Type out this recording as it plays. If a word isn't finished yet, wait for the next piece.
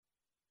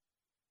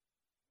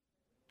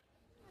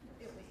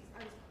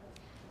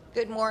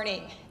Good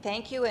morning.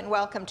 Thank you and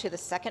welcome to the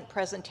second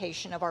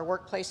presentation of our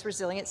Workplace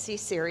Resiliency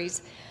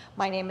series.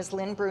 My name is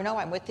Lynn Bruno.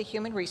 I'm with the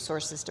Human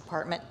Resources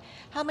Department.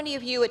 How many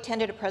of you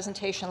attended a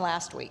presentation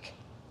last week?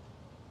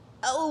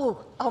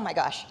 Oh my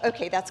gosh.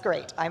 Okay, that's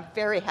great. I'm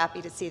very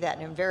happy to see that,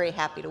 and I'm very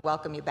happy to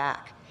welcome you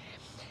back.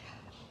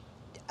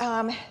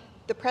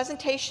 The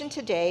presentation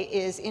today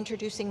is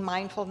introducing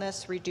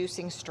mindfulness,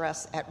 reducing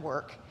stress at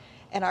work.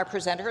 And our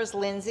presenter is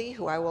Lindsay,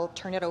 who I will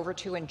turn it over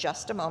to in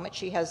just a moment.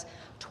 She has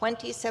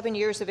 27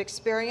 years of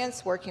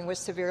experience working with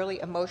severely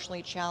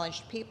emotionally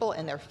challenged people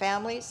and their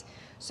families,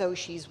 so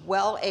she's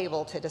well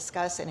able to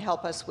discuss and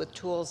help us with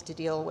tools to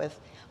deal with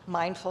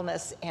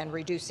mindfulness and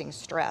reducing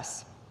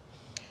stress.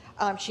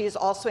 She is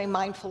also a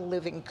mindful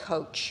living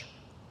coach.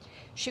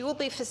 She will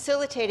be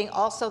facilitating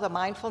also the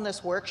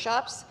mindfulness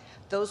workshops.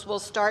 Those will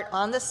start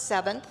on the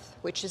 7th,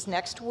 which is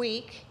next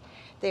week.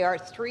 They are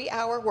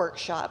 3-hour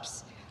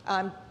workshops.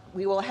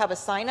 We will have a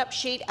sign-up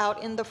sheet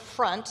out in the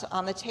front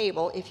on the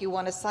table if you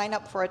want to sign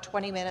up for a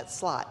 20-minute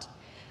slot.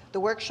 The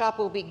workshop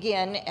will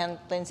begin, and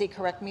Lindsay,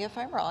 correct me if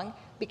I'm wrong,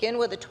 begin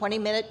with a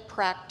 20-minute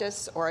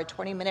practice or a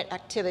 20-minute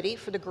activity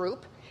for the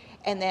group,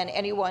 and then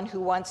anyone who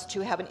wants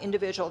to have an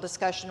individual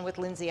discussion with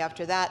Lindsay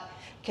after that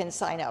can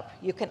sign up.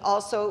 You can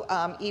also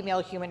email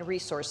Human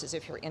Resources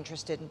if you're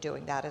interested in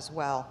doing that as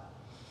well.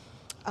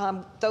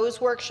 Those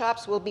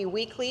workshops will be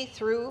weekly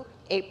through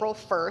April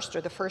 1st,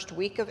 or the first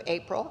week of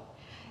April.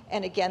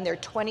 And again, they're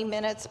 20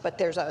 minutes, but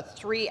there's a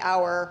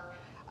 3-hour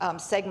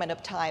segment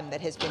of time that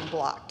has been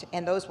blocked.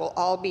 And those will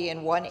all be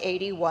in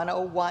 180,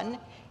 101,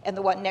 and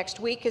the one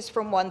next week is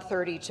from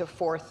 1:30 to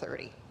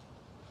 4:30.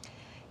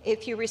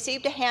 If you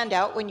received a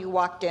handout when you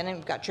walked in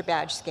and got your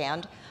badge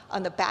scanned,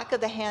 on the back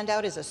of the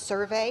handout is a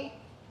survey.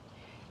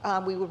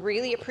 We would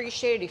really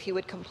appreciate it if you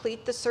would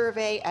complete the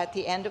survey at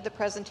the end of the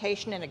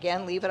presentation, and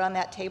again, leave it on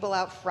that table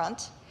out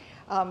front.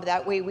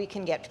 That way we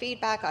can get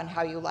feedback on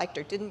how you liked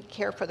or didn't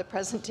care for the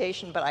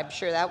presentation, but I'm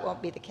sure that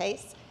won't be the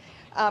case,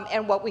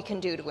 and what we can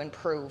do to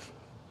improve.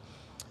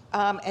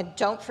 And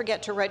don't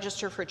forget to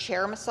register for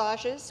chair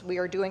massages. We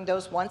are doing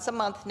those once a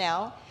month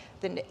now.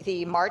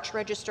 The March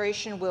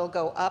registration will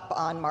go up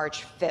on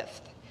March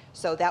 5th.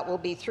 So that will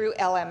be through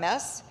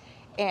LMS,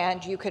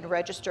 and you can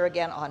register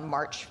again on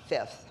March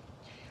 5th.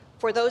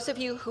 For those of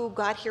you who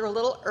got here a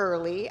little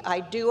early,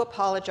 I do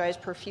apologize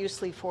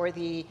profusely for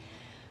the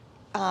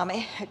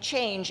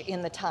change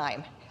in the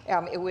time.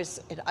 It was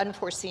an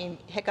unforeseen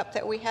hiccup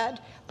that we had,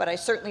 but I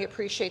certainly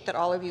appreciate that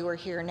all of you are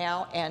here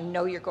now and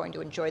know you're going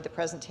to enjoy the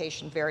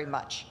presentation very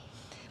much.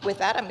 With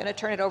that, I'm going to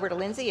turn it over to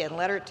Lindsay and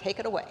let her take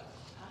it away.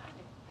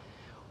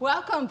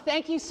 Welcome.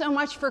 Thank you so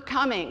much for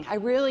coming. I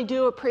really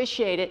do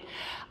appreciate it.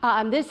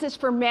 This is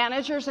for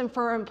managers and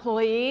for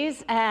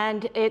employees,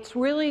 and it's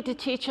really to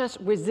teach us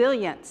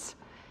resilience.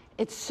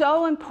 It's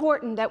so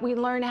important that we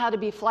learn how to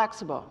be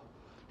flexible.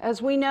 As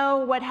we know,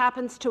 what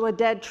happens to a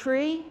dead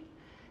tree,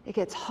 it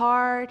gets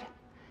hard,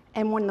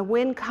 and when the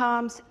wind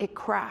comes, it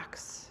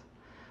cracks.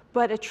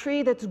 But a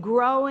tree that's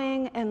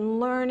growing and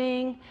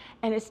learning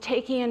and is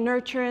taking in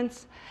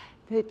nutrients,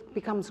 it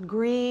becomes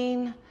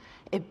green,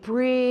 it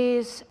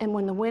breathes, and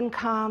when the wind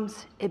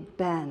comes, it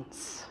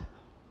bends.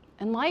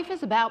 And life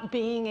is about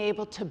being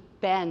able to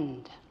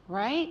bend,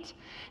 right?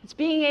 It's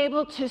being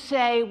able to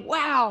say,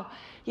 wow,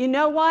 you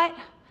know what?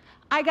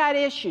 I got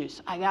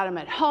issues. I got them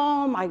at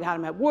home, I got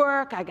them at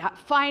work, I got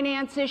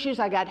finance issues,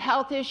 I got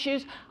health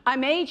issues.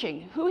 I'm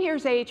aging. Who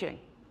here's aging?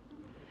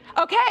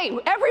 Okay,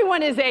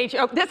 everyone is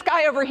aging. Oh, this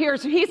guy over here,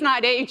 he's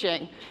not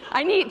aging.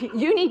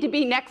 You need to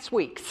be next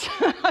week's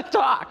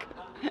talk.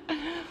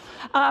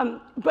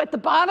 But the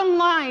bottom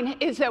line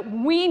is that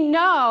we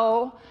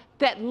know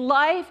that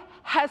life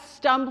has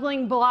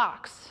stumbling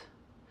blocks.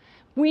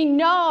 We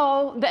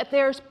know that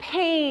there's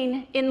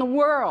pain in the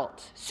world.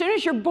 As soon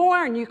as you're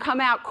born, you come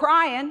out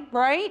crying,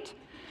 right?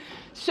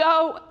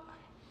 So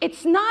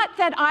it's not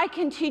that I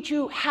can teach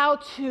you how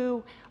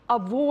to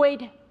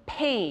avoid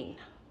pain.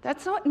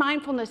 That's what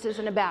mindfulness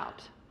isn't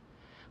about.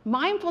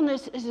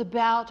 Mindfulness is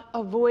about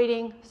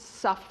avoiding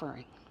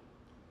suffering.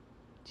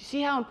 Do you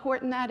see how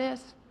important that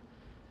is?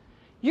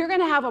 You're going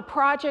to have a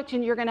project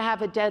and you're going to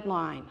have a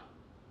deadline.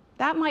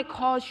 That might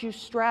cause you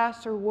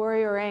stress or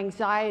worry or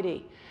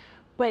anxiety.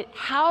 But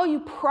how you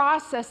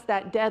process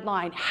that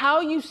deadline, how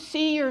you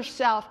see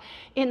yourself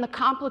in the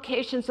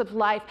complications of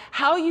life,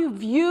 how you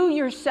view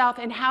yourself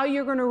and how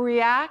you're going to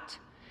react,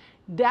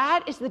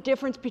 that is the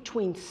difference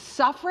between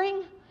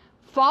suffering,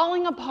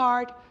 falling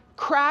apart,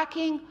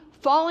 cracking,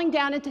 falling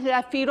down into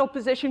that fetal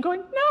position, going,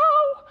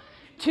 no,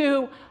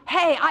 to,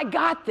 hey, I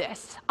got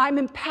this. I'm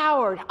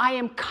empowered. I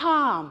am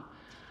calm.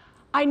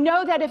 I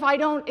know that if I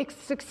don't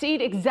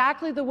succeed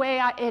exactly the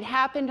way it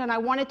happened and I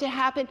want it to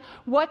happen,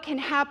 what can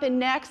happen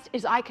next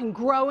is I can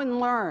grow and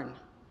learn.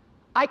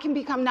 I can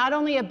become not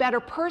only a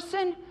better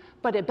person,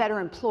 but a better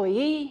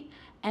employee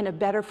and a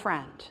better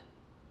friend.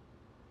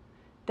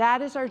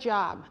 That is our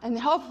job. And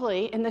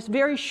hopefully, in this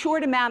very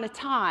short amount of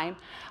time,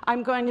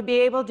 I'm going to be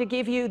able to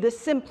give you the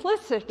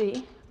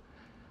simplicity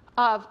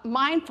of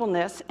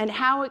mindfulness and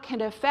how it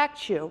can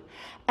affect you.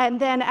 And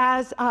then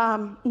as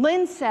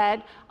Lynn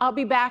said, I'll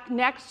be back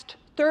next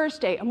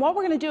Thursday. And what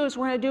we're going to do is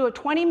we're going to do a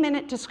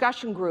 20-minute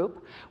discussion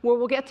group where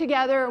we'll get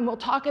together and we'll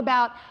talk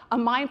about a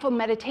mindful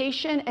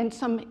meditation and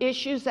some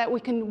issues that we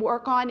can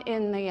work on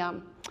in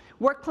the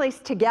workplace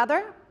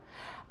together.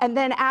 And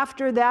then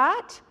after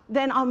that,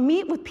 then I'll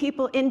meet with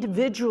people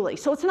individually.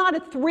 So it's not a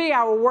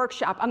 3-hour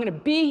workshop. I'm going to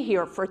be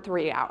here for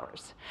 3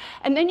 hours.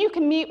 And then you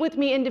can meet with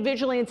me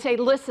individually and say,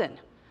 listen,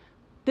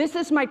 this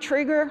is my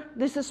trigger.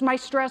 This is my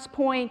stress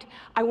point.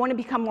 I want to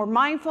become more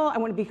mindful. I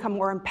want to become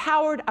more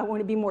empowered. I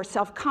want to be more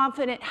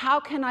self-confident. How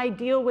can I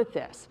deal with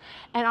this?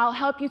 And I'll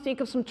help you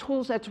think of some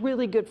tools that's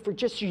really good for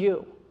just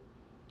you.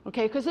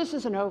 Okay, because this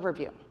is an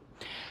overview.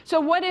 So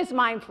what is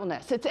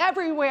mindfulness? It's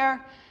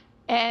everywhere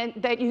and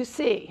that you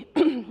see.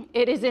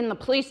 It is in the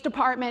police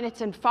department,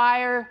 it's in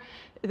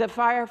the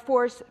fire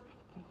force,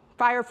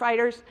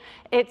 firefighters,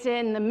 it's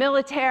in the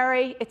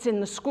military, it's in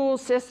the school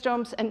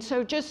systems. And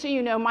so just so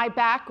you know, my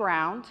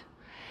background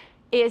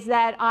is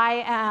that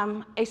I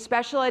am a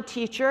special ed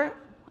teacher.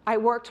 I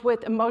worked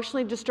with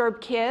emotionally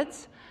disturbed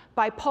kids,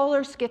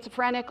 bipolar,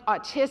 schizophrenic,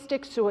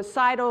 autistic,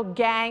 suicidal,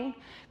 gang,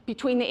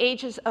 between the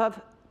ages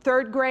of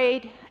 3rd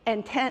grade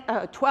and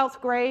 12th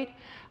grade.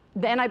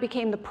 Then I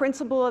became the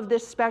principal of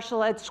this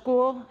special ed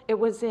school. It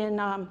was in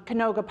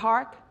Canoga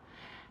Park.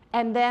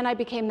 And then I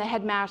became the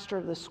headmaster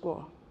of the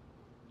school.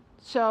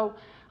 So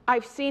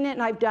I've seen it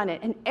and I've done it.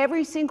 And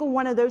every single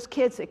one of those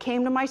kids that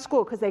came to my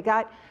school, because they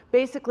got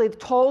basically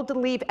told to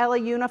leave LA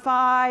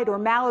Unified or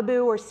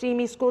Malibu or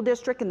Simi School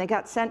District, and they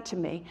got sent to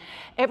me.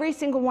 Every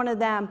single one of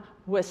them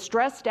was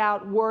stressed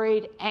out,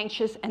 worried,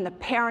 anxious, and the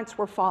parents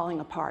were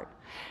falling apart.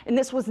 And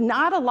this was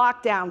not a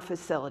lockdown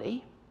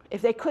facility.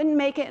 If they couldn't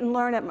make it and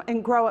learn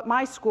and grow at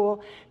my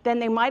school, then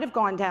they might have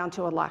gone down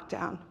to a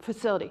lockdown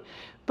facility.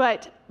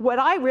 But what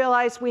I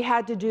realized we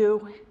had to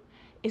do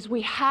is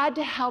we had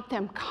to help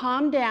them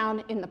calm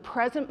down in the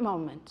present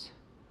moment.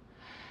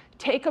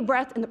 Take a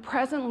breath in the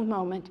present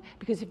moment,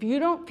 because if you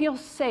don't feel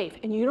safe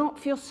and you don't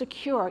feel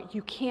secure,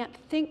 you can't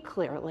think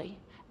clearly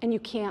and you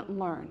can't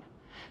learn.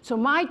 So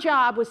my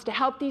job was to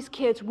help these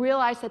kids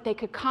realize that they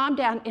could calm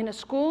down in a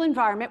school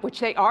environment, which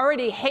they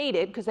already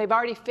hated because they've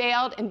already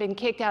failed and been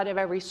kicked out of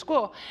every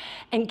school,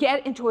 and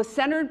get into a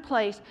centered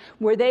place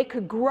where they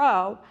could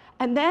grow.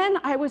 And then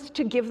I was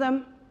to give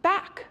them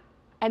back.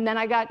 And then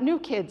I got new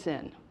kids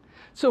in.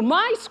 So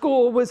my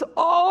school was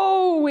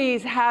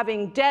always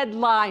having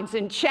deadlines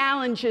and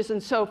challenges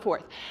and so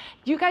forth.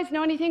 Do you guys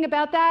know anything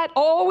about that?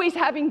 Always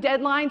having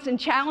deadlines and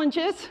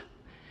challenges?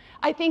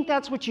 I think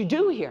that's what you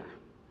do here.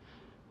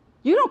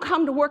 You don't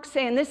come to work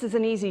saying this is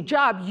an easy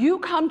job. You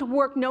come to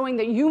work knowing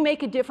that you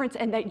make a difference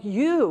and that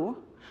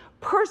you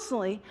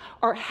personally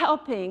are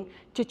helping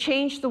to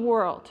change the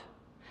world.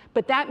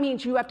 But that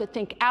means you have to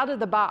think out of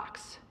the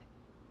box.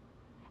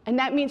 And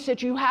that means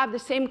that you have the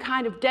same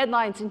kind of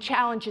deadlines and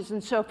challenges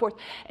and so forth.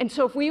 And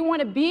so if we want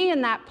to be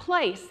in that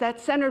place,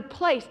 that centered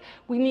place,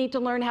 we need to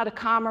learn how to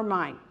calm our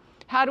mind.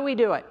 How do we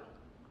do it?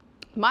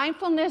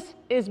 Mindfulness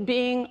is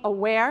being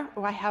aware.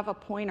 Oh, I have a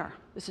pointer.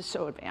 This is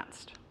so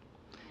advanced.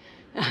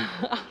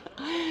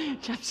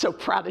 I'm so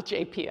proud of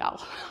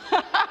JPL.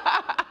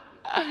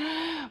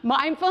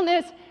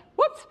 Mindfulness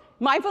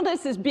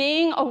is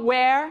being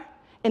aware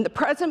in the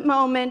present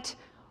moment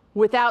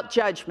without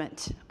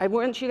judgment. I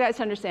want you guys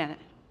to understand it.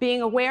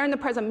 Being aware in the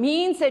present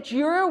means that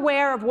you're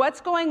aware of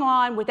what's going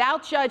on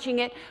without judging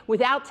it,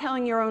 without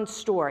telling your own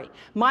story.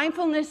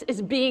 Mindfulness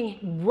is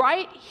being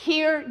right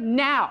here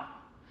now.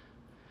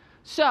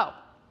 So,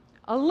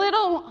 a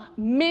little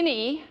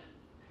mini,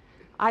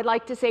 I'd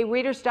like to say,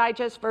 Reader's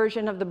Digest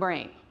version of the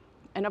brain.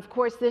 And of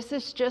course, this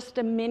is just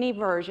a mini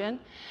version.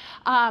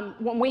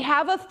 When we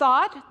have a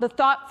thought, the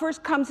thought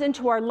first comes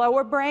into our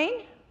lower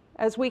brain,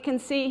 as we can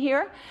see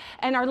here.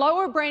 And our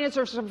lower brain is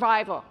our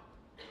survival.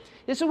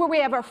 This is where we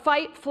have our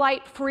fight,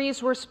 flight,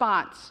 freeze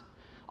response.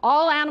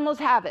 All animals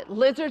have it.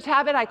 Lizards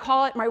have it. I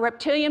call it my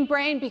reptilian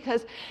brain,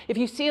 because if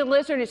you see a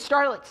lizard, it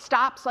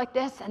stops like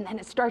this, and then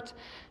it starts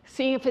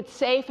seeing if it's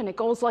safe, and it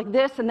goes like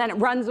this, and then it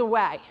runs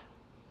away.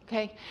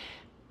 Okay?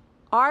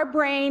 Our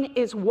brain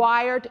is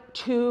wired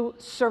to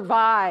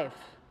survive.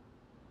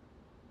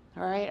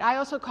 All right? I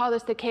also call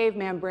this the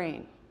caveman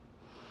brain.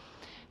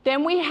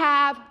 Then we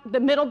have the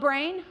middle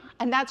brain,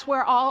 and that's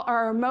where all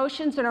our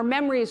emotions and our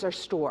memories are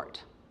stored.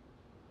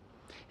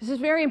 This is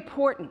very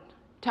important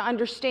to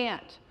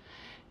understand,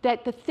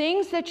 that the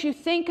things that you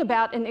think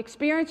about and the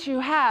experience you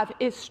have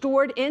is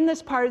stored in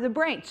this part of the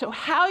brain. So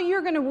how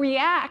you're going to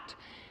react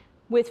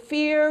with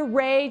fear,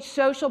 rage,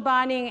 social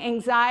bonding,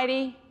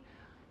 anxiety,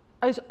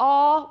 is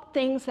all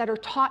things that are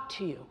taught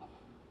to you.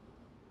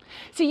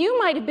 See, you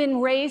might have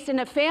been raised in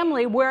a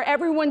family where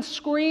everyone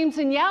screams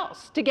and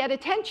yells to get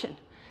attention.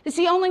 It's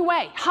the only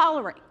way,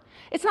 hollering.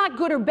 It's not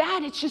good or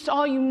bad, it's just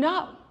all you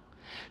know.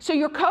 So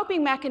your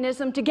coping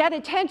mechanism to get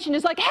attention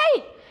is like,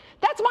 hey,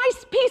 that's my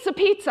piece of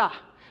pizza,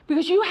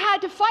 because you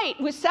had to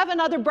fight with 7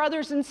 other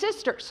brothers and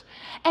sisters.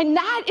 And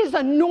that is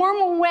a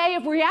normal way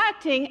of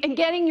reacting and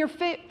getting your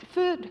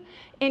food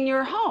in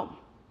your home.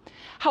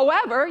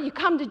 However, you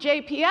come to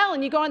JPL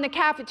and you go in the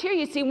cafeteria,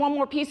 you see one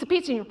more piece of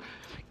pizza, and you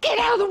get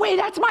out of the way,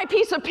 that's my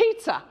piece of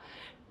pizza.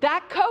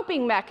 That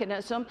coping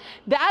mechanism,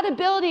 that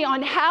ability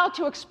on how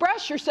to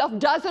express yourself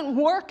doesn't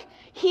work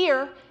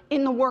here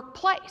in the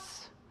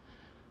workplace.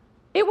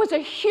 It was a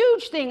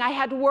huge thing I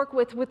had to work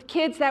with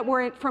kids that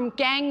were from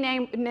gang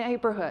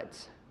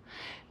neighborhoods.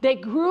 They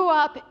grew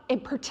up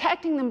in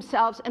protecting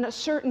themselves in a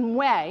certain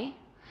way,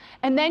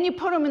 and then you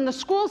put them in the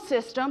school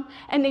system,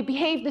 and they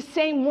behaved the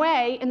same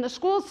way in the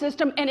school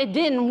system, and it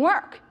didn't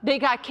work. They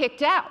got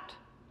kicked out.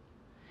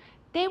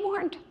 They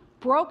weren't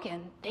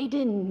broken, they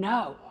didn't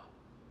know.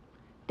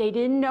 They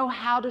didn't know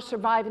how to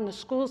survive in the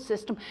school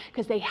system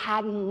because they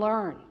hadn't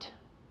learned.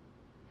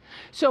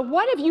 So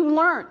what have you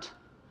learned?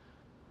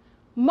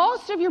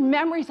 Most of your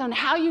memories on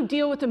how you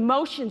deal with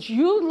emotions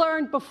you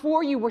learned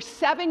before you were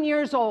 7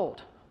 years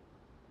old.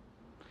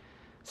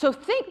 So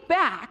think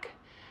back,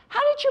 how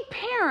did your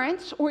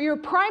parents or your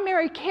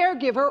primary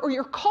caregiver or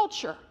your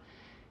culture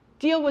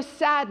deal with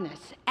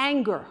sadness,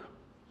 anger,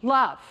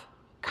 love,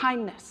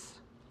 kindness?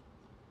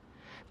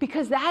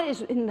 Because that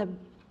is in the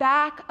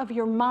back of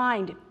your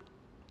mind,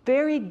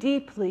 very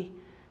deeply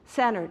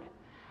centered.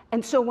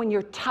 And so when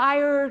you're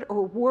tired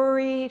or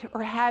worried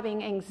or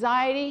having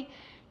anxiety,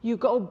 you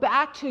go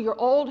back to your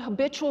old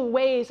habitual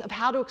ways of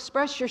how to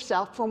express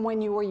yourself from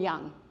when you were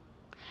young.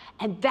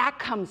 And that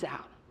comes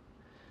out.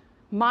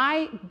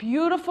 My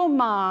beautiful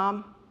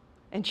mom,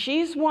 and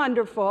she's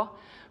wonderful,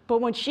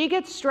 but when she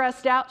gets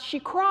stressed out,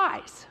 she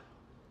cries.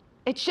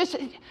 It's just,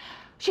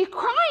 she's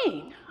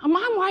crying.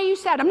 Mom, why are you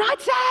sad? I'm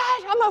not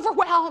sad, I'm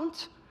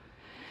overwhelmed.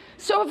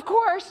 So of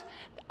course,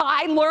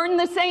 I learned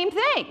the same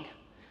thing.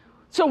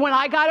 So when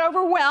I got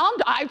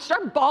overwhelmed, I'd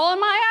start bawling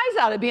my eyes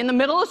out. I'd be in the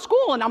middle of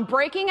school and I'm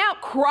breaking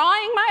out,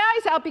 crying my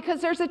eyes out because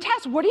there's a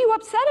test. What are you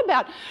upset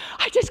about?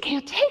 I just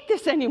can't take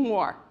this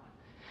anymore.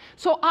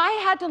 So I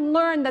had to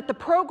learn that the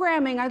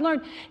programming I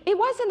learned, it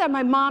wasn't that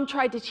my mom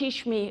tried to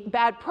teach me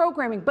bad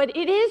programming, but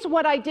it is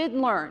what I did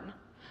learn.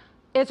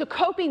 It's a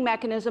coping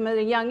mechanism at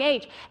a young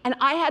age, and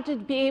I had to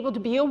be able to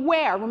be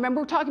aware.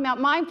 Remember, we're talking about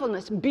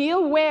mindfulness. Be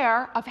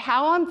aware of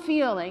how I'm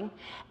feeling,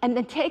 and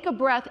then take a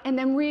breath, and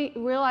then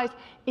realize,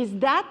 is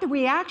that the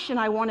reaction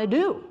I want to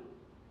do?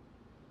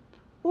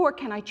 Or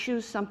can I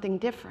choose something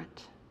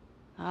different?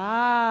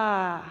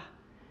 Ah,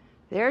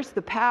 there's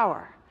the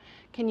power.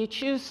 Can you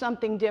choose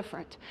something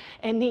different?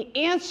 And the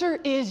answer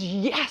is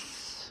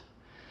yes.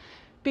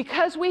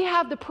 Because we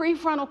have the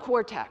prefrontal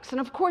cortex,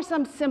 and of course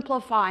I'm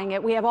simplifying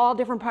it, we have all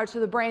different parts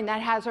of the brain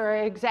that has our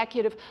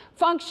executive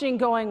functioning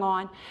going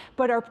on,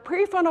 but our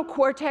prefrontal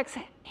cortex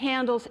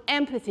handles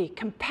empathy,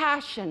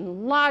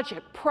 compassion,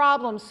 logic,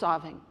 problem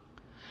solving.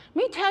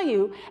 Let me tell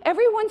you,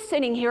 everyone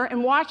sitting here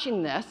and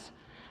watching this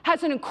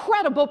has an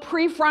incredible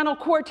prefrontal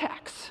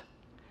cortex.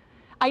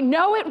 I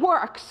know it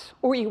works,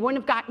 or you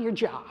wouldn't have gotten your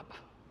job.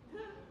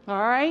 All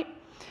right?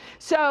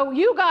 So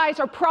you guys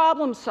are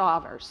problem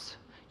solvers.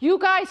 You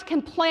guys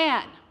can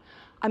plan.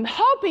 I'm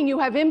hoping you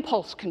have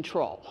impulse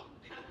control.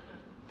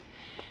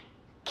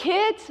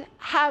 Kids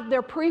have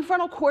their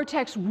prefrontal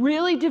cortex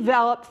really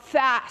develop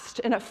fast,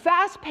 in a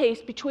fast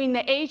pace between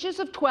the ages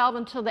of 12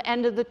 until the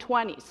end of the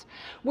 20s,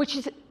 which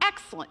is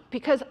excellent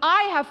because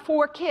I have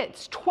 4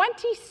 kids,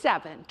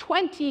 27,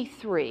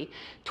 23,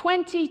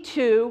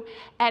 22,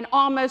 and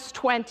almost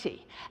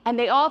 20, and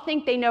they all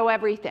think they know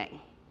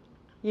everything.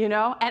 You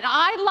know, and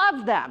I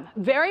love them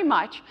very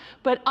much,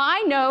 but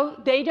I know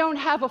they don't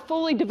have a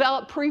fully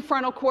developed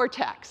prefrontal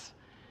cortex.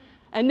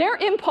 And their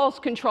impulse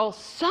control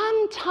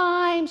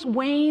sometimes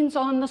wanes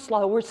on the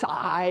slower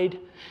side.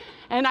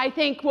 And I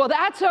think, well,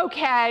 that's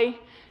okay.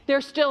 They're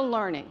still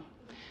learning.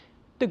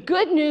 The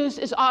good news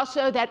is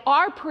also that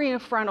our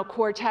prefrontal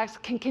cortex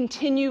can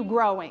continue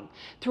growing.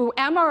 Through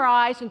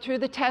MRIs and through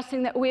the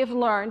testing that we have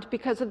learned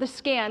because of the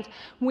scans,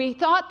 we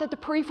thought that the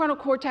prefrontal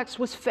cortex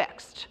was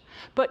fixed.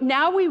 But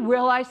now we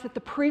realize that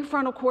the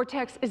prefrontal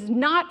cortex is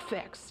not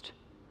fixed.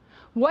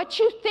 What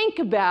you think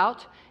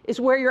about is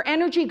where your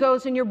energy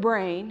goes in your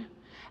brain,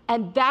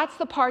 and that's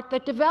the part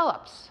that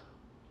develops.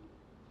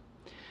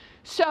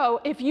 So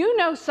if you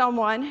know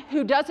someone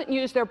who doesn't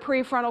use their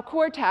prefrontal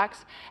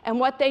cortex, and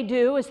what they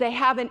do is they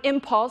have an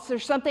impulse or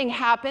something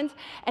happens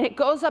and it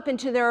goes up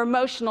into their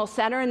emotional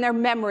center and their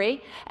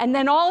memory, and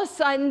then all of a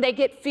sudden they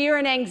get fear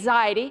and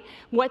anxiety.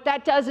 What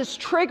that does is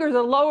trigger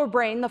the lower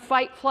brain, the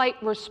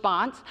fight-flight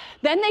response.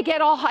 Then they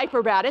get all hyper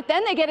about it,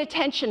 then they get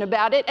attention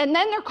about it, and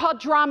then they're called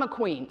drama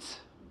queens.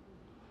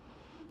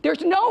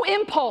 There's no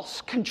impulse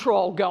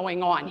control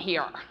going on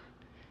here.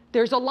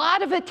 There's a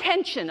lot of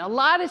attention, a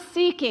lot of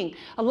seeking,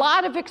 a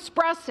lot of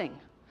expressing.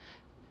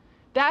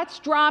 That's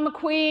drama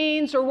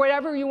queens, or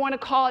whatever you want to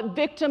call it,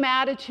 victim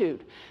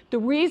attitude. The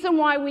reason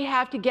why we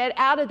have to get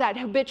out of that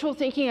habitual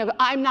thinking of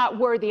I'm not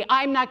worthy,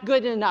 I'm not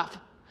good enough,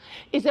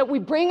 is that we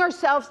bring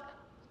ourselves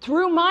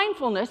through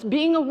mindfulness,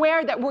 being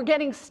aware that we're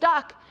getting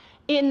stuck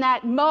in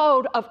that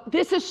mode of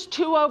this is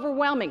too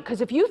overwhelming.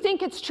 Because if you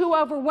think it's too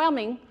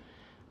overwhelming,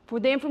 for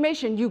the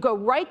information, you go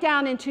right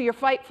down into your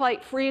fight,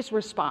 flight, freeze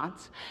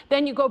response.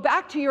 Then you go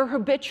back to your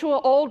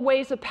habitual old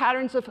ways of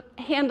patterns of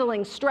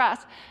handling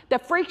stress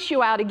that freaks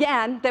you out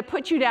again, that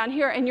puts you down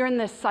here, and you're in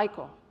this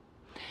cycle.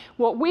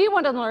 What we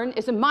want to learn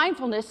is in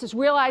mindfulness is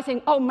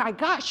realizing, oh my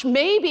gosh,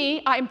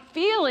 maybe I'm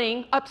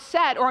feeling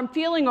upset or I'm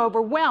feeling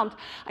overwhelmed.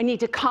 I need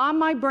to calm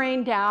my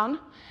brain down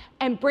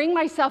and bring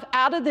myself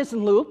out of this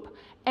loop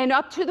and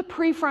up to the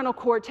prefrontal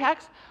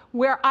cortex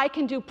where I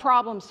can do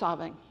problem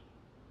solving.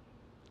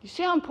 You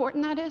see how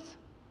important that is?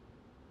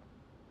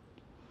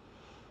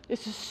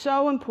 This is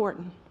so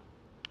important.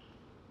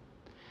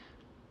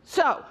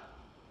 So,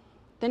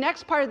 the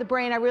next part of the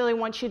brain I really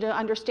want you to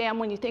understand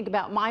when you think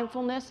about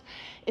mindfulness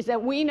is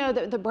that we know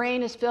that the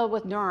brain is filled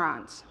with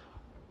neurons.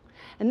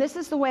 And this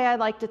is the way I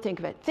like to think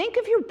of it. Think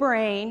of your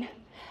brain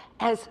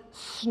as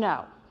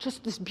snow,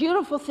 just this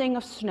beautiful thing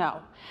of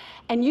snow.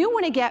 And you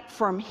want to get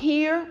from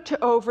here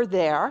to over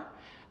there,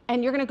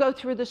 and you're going to go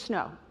through the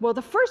snow. Well,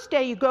 the first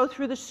day you go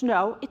through the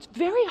snow, it's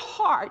very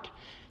hard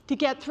to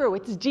get through.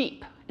 It's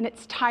deep, and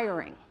it's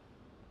tiring.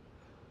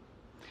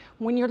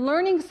 When you're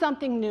learning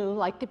something new,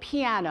 like the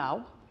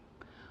piano,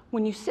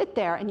 when you sit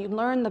there and you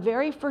learn the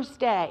very first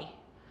day,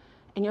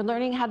 and you're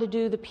learning how to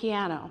do the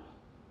piano,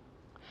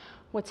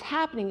 what's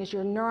happening is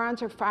your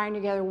neurons are firing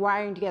together,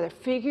 wiring together,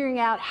 figuring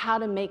out how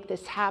to make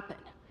this happen.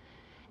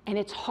 And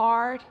it's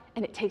hard,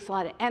 and it takes a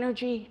lot of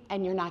energy,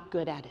 and you're not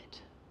good at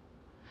it.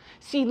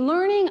 See,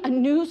 learning a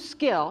new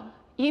skill,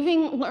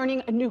 even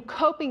learning a new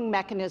coping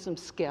mechanism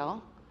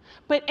skill,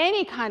 but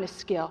any kind of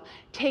skill,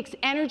 takes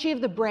energy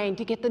of the brain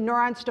to get the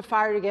neurons to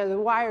fire together,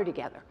 to wire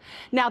together.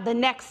 Now, the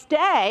next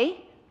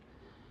day,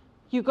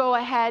 you go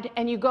ahead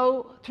and you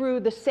go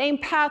through the same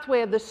pathway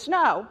of the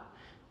snow,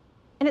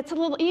 and it's a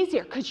little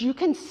easier because you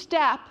can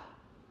step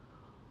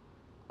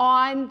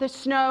on the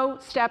snow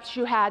steps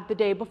you had the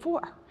day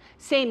before.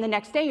 Same the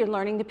next day, you're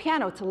learning the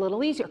piano. It's a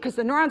little easier because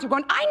the neurons are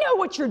going, I know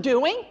what you're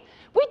doing.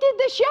 We did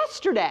this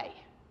yesterday.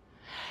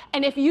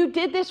 And if you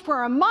did this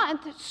for a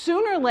month,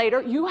 sooner or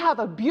later, you have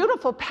a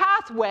beautiful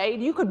pathway.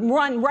 You could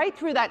run right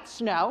through that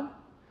snow.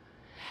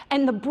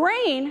 And the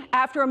brain,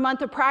 after a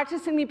month of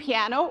practicing the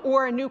piano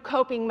or a new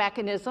coping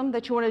mechanism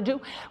that you want to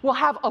do, will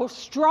have a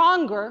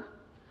stronger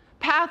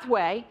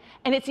pathway,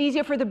 and it's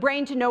easier for the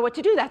brain to know what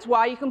to do. That's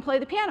why you can play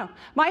the piano.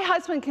 My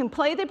husband can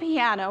play the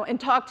piano and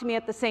talk to me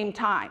at the same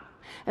time,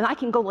 and I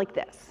can go like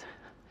this.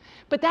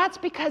 But that's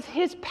because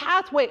his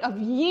pathway of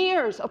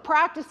years of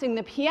practicing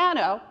the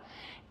piano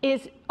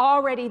is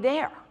already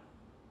there.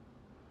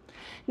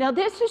 Now,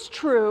 this is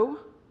true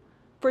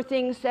for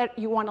things that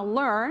you want to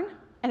learn,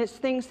 and it's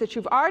things that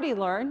you've already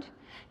learned.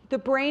 The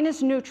brain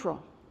is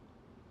neutral.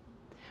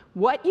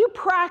 What you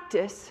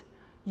practice,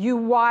 you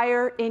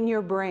wire in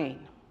your brain.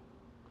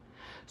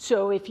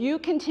 So if you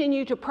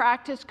continue to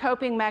practice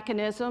coping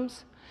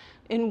mechanisms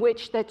in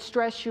which that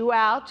stress you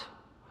out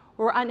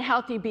or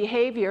unhealthy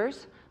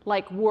behaviors,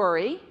 like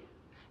worry.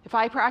 If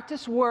I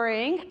practice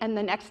worrying, and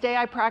the next day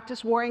I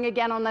practice worrying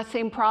again on that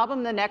same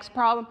problem, the next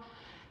problem,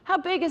 how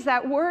big is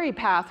that worry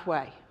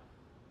pathway?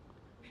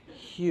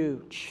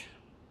 Huge.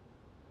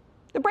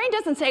 The brain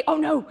doesn't say, oh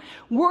no,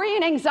 worry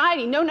and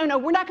anxiety, no,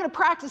 we're not going to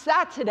practice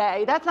that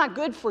today. That's not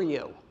good for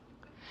you.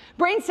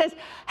 Brain says,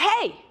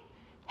 hey,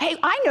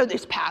 I know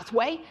this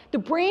pathway. The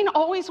brain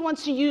always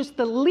wants to use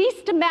the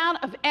least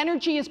amount of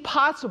energy as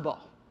possible.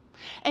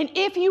 And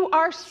if you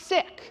are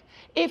sick,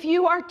 if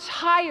you are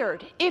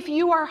tired, if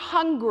you are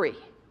hungry,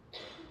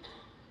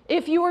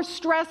 if you are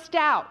stressed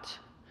out,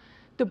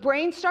 the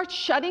brain starts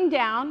shutting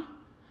down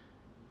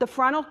the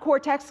frontal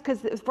cortex,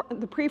 because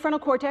the prefrontal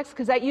cortex,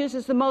 because that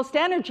uses the most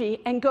energy,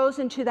 and goes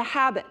into the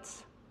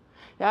habits.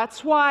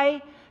 That's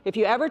why if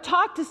you ever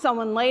talk to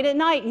someone late at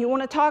night and you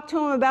want to talk to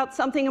them about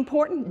something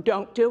important,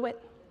 don't do it.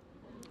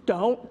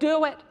 Don't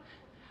do it.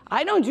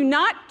 I do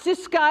not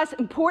discuss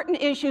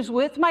important issues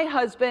with my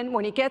husband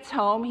when he gets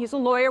home. He's a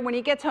lawyer when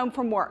he gets home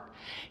from work.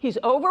 He's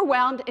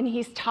overwhelmed and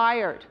he's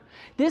tired.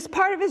 This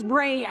part of his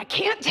brain, I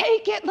can't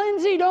take it,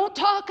 Lindsay, don't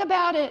talk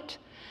about it.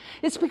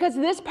 It's because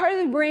this part of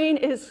the brain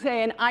is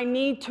saying, I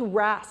need to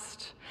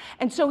rest.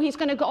 And so he's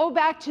going to go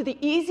back to the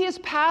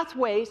easiest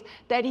pathways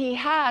that he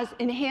has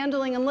in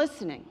handling and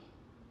listening.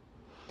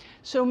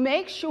 So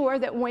make sure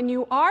that when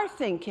you are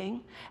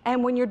thinking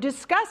and when you're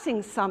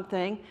discussing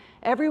something,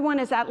 everyone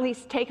is at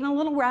least taking a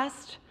little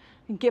rest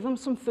and give them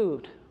some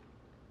food.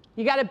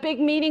 You got a big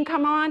meeting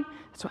come on?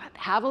 So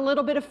have a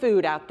little bit of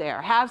food out there.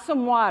 Have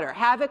some water.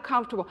 Have it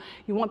comfortable.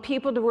 You want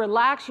people to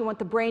relax. You want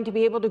the brain to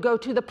be able to go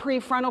to the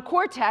prefrontal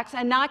cortex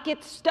and not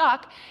get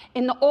stuck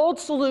in the old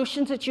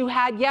solutions that you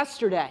had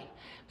yesterday.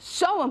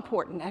 So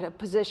important at a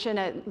position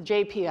at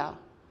JPL.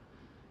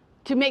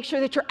 To make sure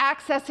that you're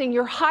accessing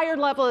your higher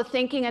level of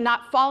thinking and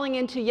not falling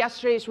into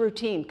yesterday's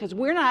routine, because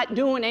we're not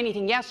doing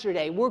anything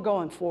yesterday, we're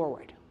going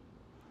forward.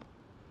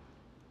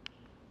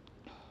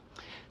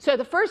 So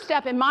the first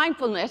step in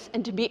mindfulness,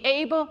 and to be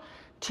able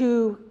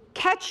to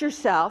catch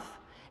yourself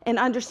in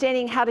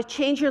understanding how to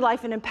change your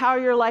life and empower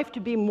your life to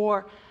be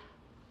more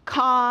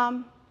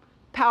calm,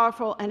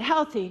 powerful, and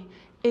healthy,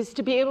 is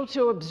to be able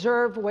to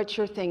observe what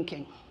you're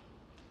thinking.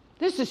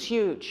 This is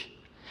huge.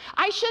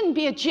 I shouldn't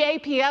be a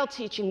JPL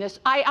teaching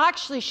this. I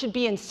actually should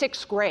be in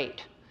 6th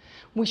grade.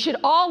 We should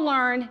all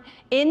learn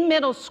in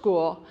middle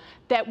school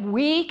that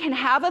we can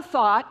have a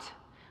thought,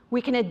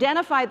 we can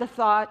identify the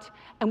thought,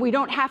 and we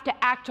don't have to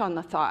act on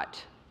the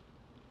thought.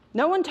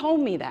 No one told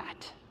me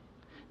that.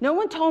 No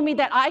one told me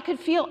that I could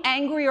feel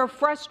angry or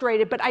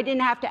frustrated, but I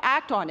didn't have to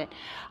act on it.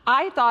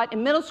 I thought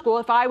in middle school,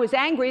 if I was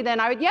angry, then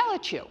I would yell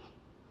at you.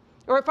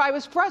 Or if I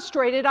was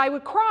frustrated, I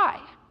would cry.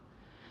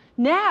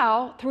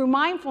 Now, through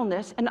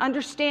mindfulness and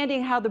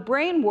understanding how the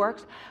brain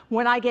works,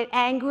 when I get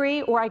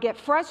angry or I get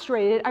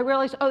frustrated, I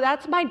realize, oh,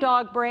 that's my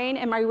dog brain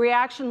and my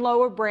reaction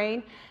lower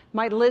brain,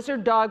 my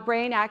lizard dog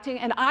brain acting,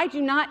 and I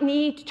do not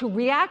need to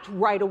react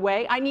right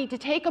away. I need to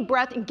take a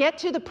breath and get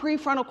to the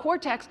prefrontal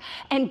cortex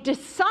and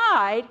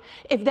decide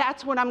if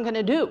that's what I'm going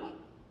to do.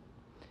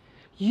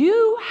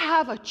 You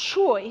have a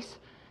choice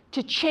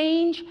to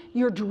change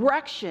your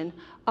direction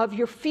of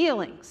your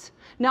feelings.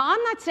 Now,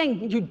 I'm not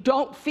saying you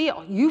don't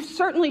feel. You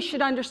certainly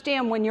should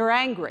understand when you're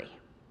angry.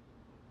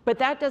 But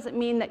that doesn't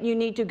mean that you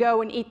need to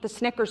go and eat the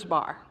Snickers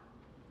bar,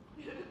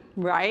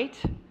 right?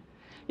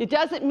 It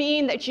doesn't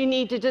mean that you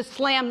need to just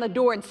slam the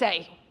door and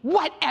say,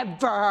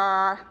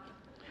 whatever,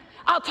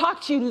 I'll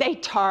talk to you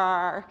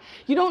later.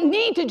 You don't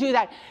need to do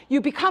that. You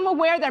become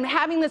aware that I'm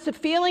having this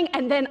feeling,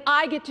 and then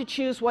I get to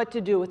choose what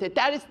to do with it.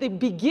 That is the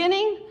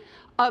beginning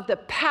of the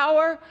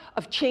power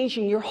of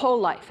changing your whole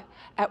life,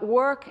 at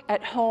work,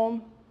 at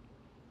home.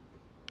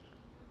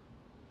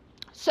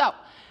 So,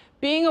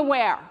 being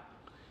aware,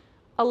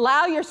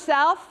 allow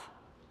yourself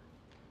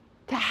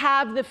to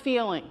have the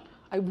feeling.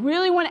 I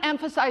really want to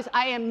emphasize,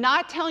 I am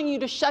not telling you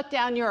to shut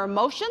down your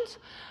emotions.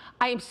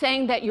 I am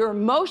saying that your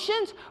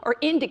emotions are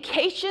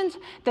indications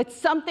that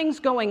something's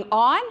going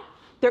on.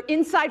 They're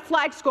inside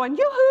flags going,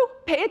 yoo-hoo,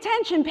 pay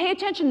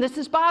attention, this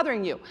is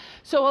bothering you.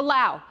 So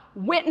allow,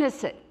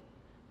 witness it.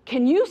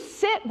 Can you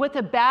sit with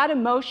a bad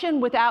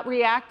emotion without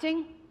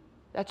reacting?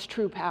 That's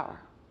true power.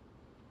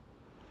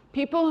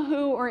 People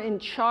who are in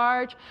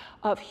charge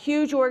of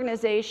huge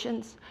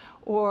organizations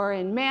or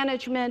in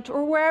management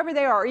or wherever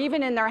they are,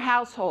 even in their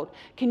household,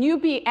 can you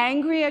be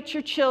angry at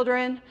your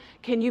children?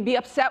 Can you be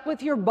upset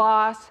with your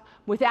boss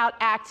without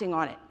acting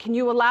on it? Can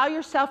you allow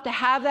yourself to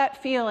have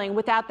that feeling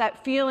without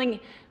that feeling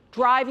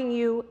driving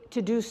you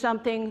to do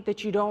something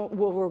that you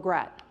will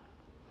regret?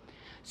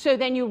 So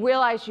then you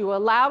realize you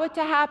allow it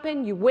to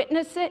happen, you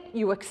witness it,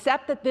 you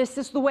accept that this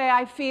is the way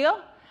I feel,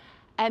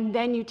 and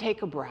then you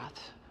take a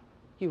breath.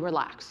 You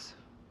relax.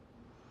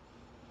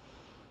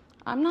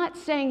 I'm not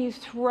saying you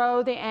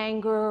throw the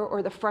anger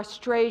or the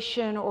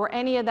frustration or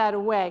any of that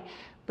away,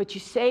 but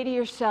you say to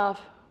yourself,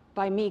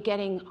 by me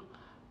getting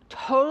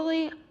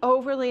totally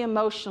overly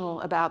emotional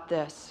about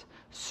this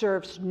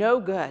serves no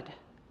good,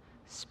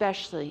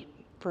 especially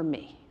for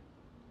me.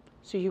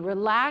 So you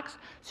relax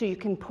so you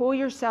can pull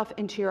yourself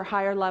into your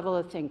higher level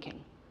of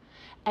thinking.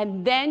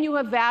 And then you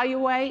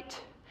evaluate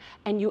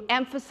and you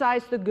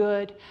emphasize the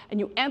good and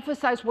you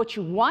emphasize what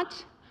you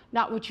want,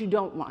 not what you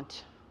don't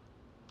want.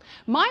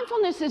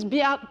 Mindfulness is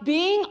about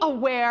being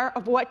aware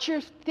of what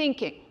you're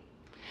thinking.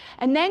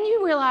 And then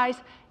you realize,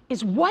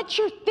 is what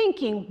you're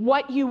thinking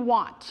what you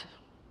want?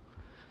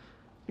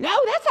 No,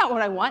 that's not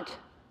what I want.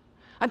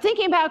 I'm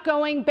thinking about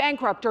going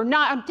bankrupt, or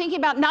not. I'm thinking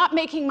about not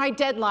making my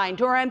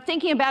deadline, or I'm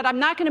thinking about I'm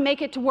not going to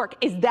make it to work.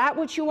 Is that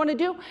what you want to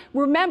do?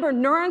 Remember,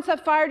 neurons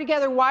that fire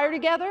together wire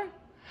together.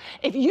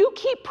 If you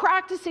keep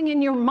practicing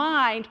in your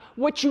mind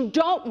what you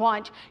don't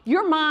want,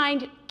 your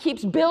mind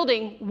keeps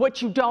building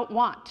what you don't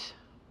want.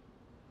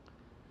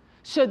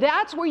 So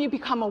that's where you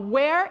become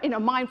aware in a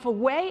mindful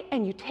way,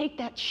 and you take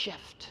that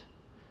shift.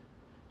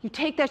 You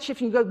take that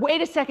shift and you go,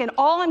 wait a second,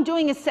 all I'm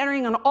doing is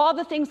centering on all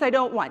the things I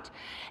don't want.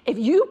 If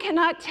you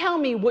cannot tell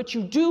me what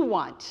you do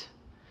want,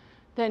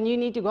 then you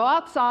need to go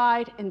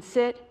outside and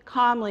sit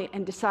calmly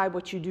and decide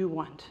what you do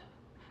want.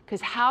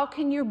 Because how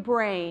can your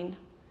brain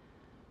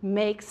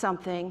make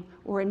something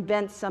or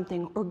invent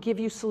something or give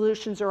you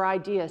solutions or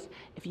ideas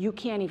if you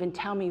can't even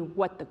tell me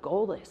what the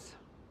goal is?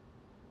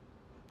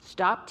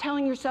 Stop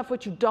telling yourself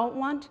what you don't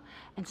want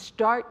and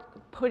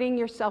start putting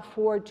yourself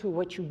forward to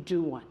what you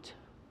do want.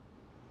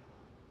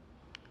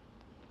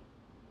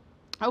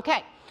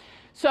 Okay,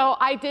 so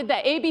I did the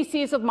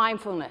ABCs of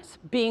mindfulness.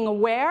 Being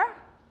aware,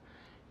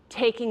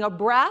 taking a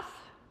breath,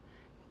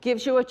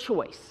 gives you a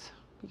choice.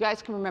 You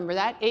guys can remember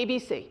that,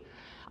 ABC.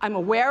 I'm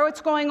aware what's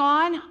going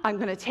on. I'm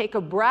going to take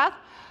a breath,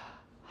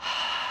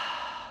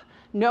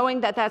 knowing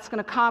that that's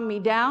going to calm me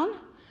down,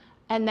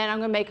 and then I'm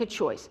going to make a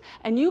choice.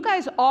 And you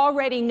guys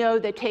already know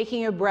that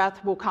taking a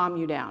breath will calm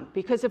you down.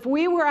 Because if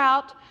we were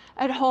out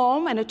at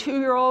home and a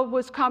 2-year-old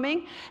was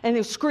coming and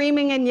they're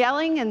screaming and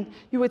yelling, and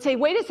you would say,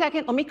 wait a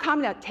second, let me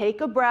calm down,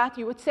 take a breath.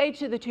 You would say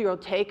to the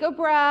 2-year-old, take a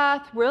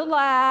breath,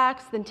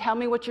 relax, then tell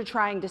me what you're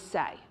trying to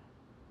say.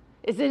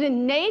 Is it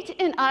innate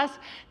in us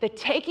that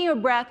taking a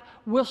breath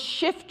will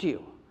shift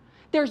you?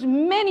 There's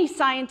many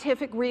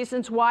scientific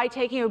reasons why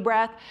taking a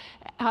breath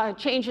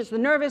changes the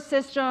nervous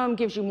system,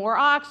 gives you more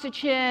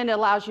oxygen,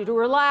 allows you to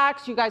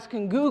relax. You guys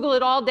can Google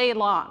it all day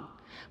long.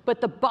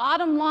 But the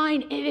bottom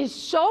line, it is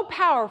so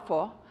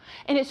powerful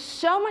And it's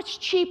so much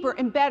cheaper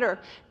and better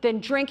than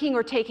drinking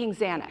or taking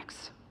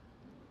Xanax,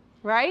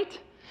 right?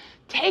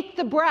 Take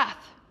the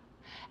breath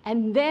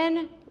and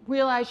then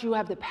realize you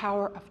have the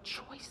power of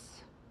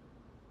choice.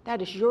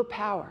 That is your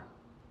power.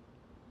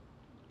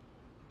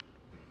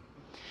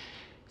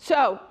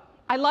 So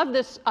I love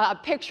this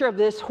picture of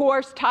this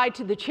horse tied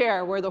to the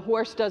chair where the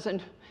horse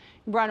doesn't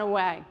run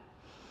away.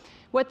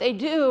 What they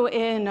do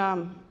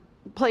in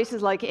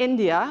places like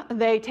India,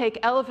 they take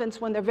elephants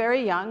when they're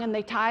very young and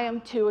they tie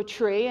them to a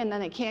tree, and then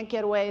they can't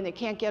get away and they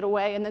can't get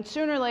away. And then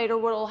sooner or later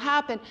what will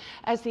happen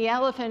as the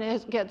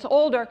elephant gets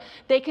older,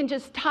 they can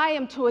just tie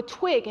him to a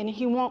twig and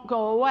he won't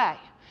go away.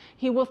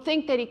 He will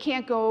think that he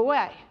can't go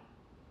away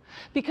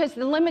because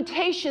the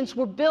limitations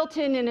were built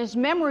in his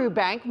memory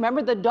bank.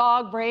 Remember the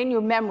dog brain,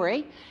 your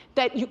memory,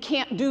 that you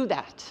can't do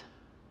that.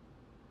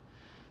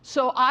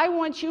 So I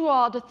want you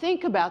all to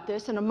think about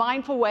this in a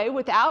mindful way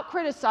without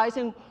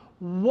criticizing.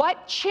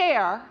 What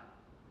chair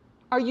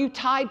are you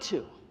tied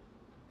to?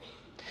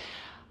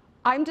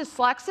 I'm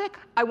dyslexic.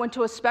 I went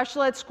to a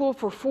special ed school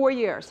for 4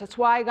 years. That's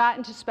why I got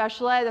into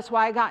special ed. That's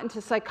why I got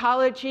into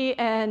psychology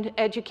and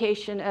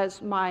education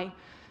as my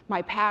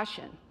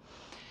passion.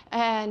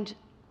 And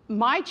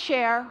my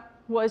chair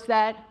was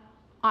that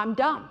I'm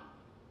dumb.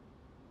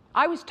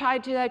 I was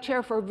tied to that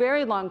chair for a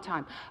very long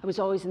time. I was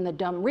always in the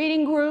dumb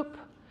reading group.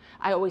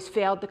 I always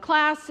failed the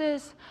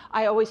classes.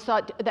 I always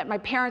thought that my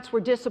parents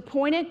were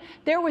disappointed.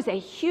 There was a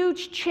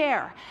huge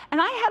chair,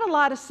 and I had a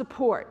lot of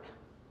support.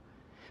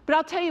 But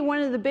I'll tell you,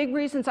 one of the big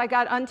reasons I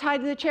got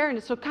untied to the chair, and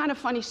it's a kind of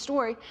funny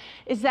story,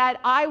 is that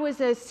I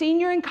was a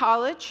senior in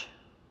college,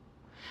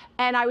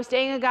 and I was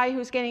dating a guy who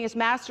was getting his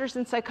master's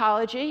in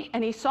psychology,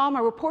 and he saw my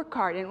report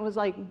card, and it was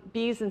like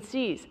B's and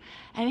C's.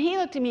 And he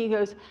looked at me, he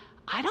goes,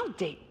 "I don't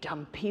date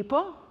dumb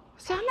people." I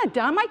said, "I'm not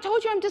dumb. I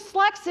told you I'm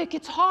dyslexic.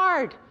 It's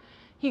hard."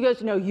 He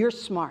goes, "No, you're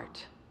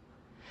smart."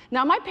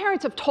 Now, my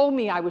parents have told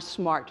me I was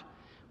smart,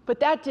 but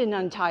that didn't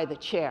untie the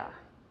chair.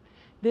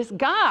 This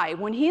guy,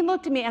 when he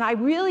looked at me, and I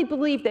really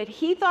believe that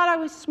he thought I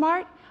was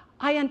smart,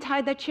 I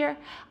untied that chair.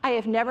 I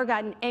have never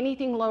gotten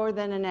anything lower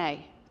than an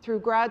A through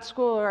grad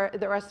school or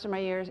the rest of my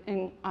years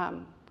in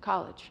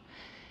college.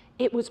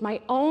 It was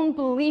my own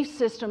belief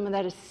system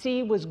that a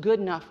C was good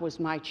enough was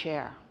my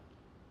chair.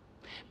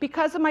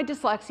 Because of my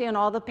dyslexia and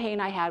all the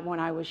pain I had when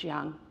I was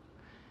young,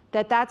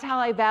 that's how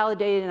I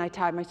validated and I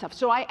tied myself.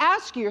 So I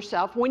ask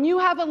yourself, when you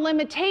have a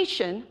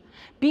limitation,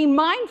 be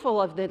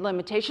mindful of the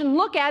limitation,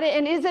 look at it,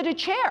 and is it a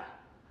chair?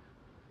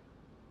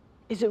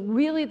 Is it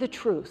really the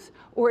truth?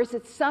 Or is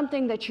it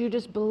something that you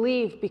just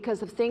believe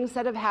because of things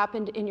that have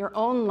happened in your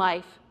own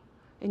life,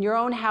 in your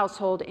own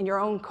household, in your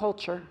own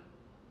culture?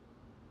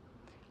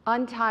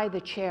 Untie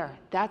the chair.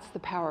 That's the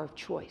power of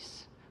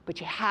choice. But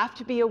you have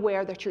to be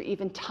aware that you're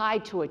even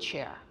tied to a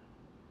chair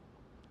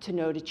to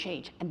know to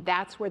change. And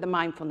that's where the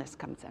mindfulness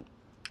comes in.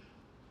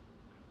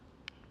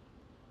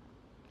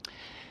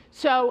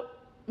 So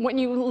when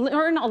you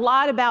learn a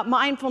lot about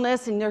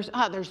mindfulness, and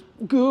there's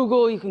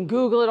Google, you can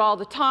Google it all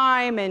the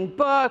time, and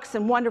books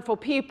and wonderful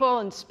people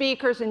and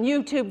speakers and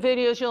YouTube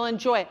videos, you'll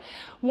enjoy it.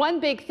 One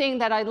big thing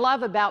that I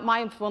love about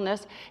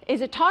mindfulness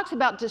is it talks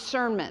about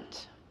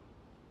discernment.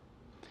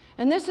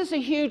 And this is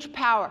a huge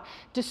power.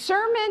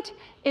 Discernment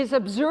is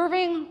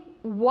observing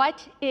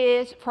what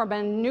is from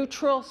a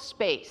neutral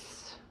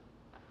space.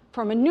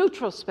 From a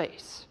neutral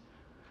space.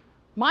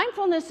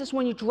 Mindfulness is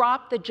when you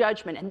drop the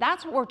judgment, and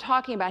that's what we're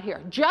talking about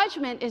here.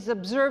 Judgment is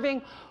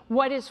observing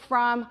what is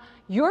from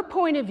your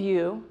point of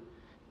view,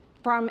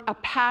 from a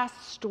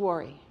past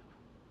story.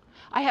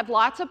 I have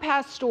lots of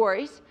past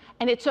stories,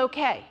 and it's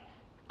okay.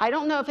 I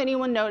don't know if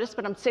anyone noticed,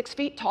 but I'm 6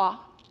 feet tall.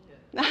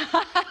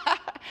 Yeah.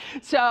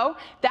 So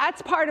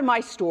that's part of my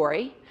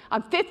story.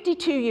 I'm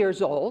 52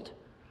 years old.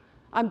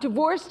 I'm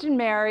divorced and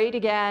married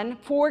again,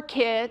 4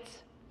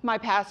 kids, my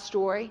past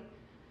story.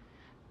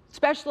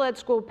 Special ed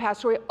school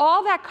past story,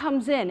 all that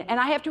comes in, and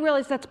I have to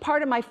realize that's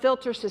part of my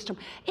filter system.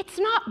 It's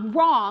not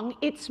wrong,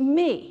 it's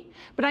me.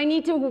 But I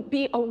need to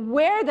be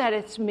aware that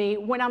it's me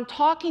when I'm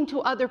talking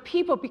to other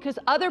people, because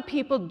other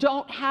people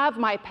don't have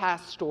my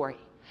past story.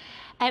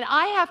 And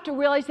I have to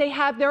realize they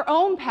have their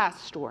own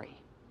past story.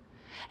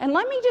 And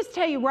let me just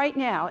tell you right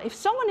now, if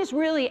someone is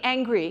really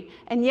angry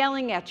and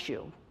yelling at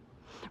you,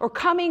 or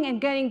coming and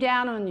getting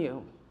down on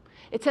you,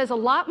 it says a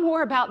lot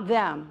more about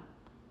them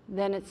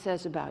than it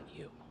says about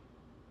you.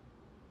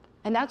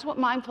 And that's what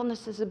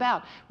mindfulness is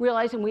about,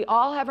 realizing we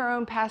all have our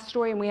own past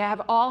story and we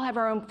all have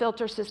our own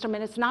filter system,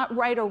 and it's not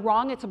right or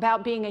wrong, it's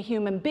about being a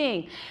human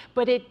being.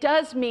 But it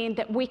does mean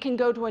that we can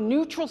go to a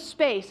neutral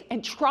space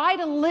and try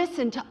to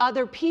listen to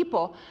other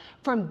people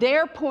from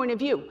their point of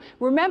view.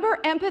 Remember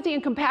empathy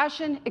and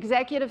compassion,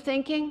 executive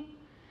thinking?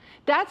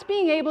 That's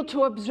being able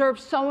to observe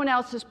someone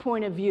else's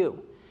point of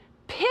view.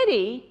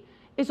 Pity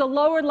is a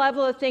lower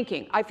level of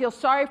thinking. I feel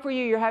sorry for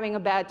you, you're having a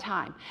bad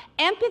time.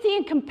 Empathy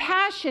and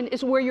compassion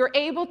is where you're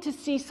able to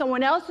see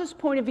someone else's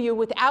point of view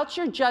without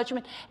your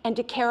judgment and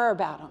to care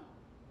about them.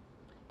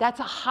 That's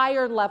a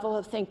higher level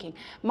of thinking.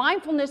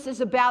 Mindfulness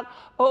is about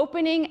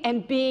opening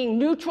and being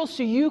neutral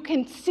so you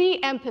can see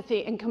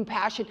empathy and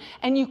compassion,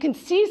 and you can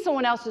see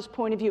someone else's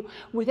point of view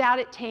without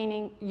it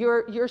tainting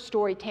your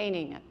story,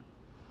 tainting it.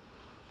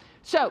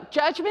 So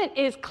judgment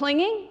is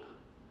clinging.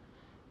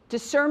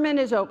 Discernment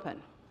is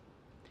open.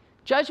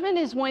 Judgment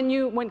is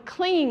when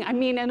clinging, I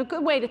mean, and a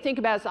good way to think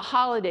about it is the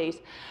holidays.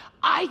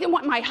 I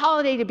want my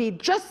holiday to be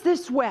just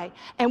this way,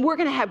 and we're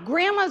going to have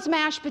grandma's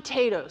mashed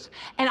potatoes,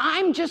 and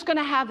I'm just going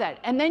to have that.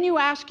 And then you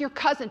ask your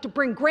cousin to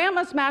bring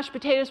grandma's mashed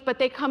potatoes, but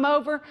they come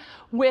over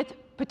with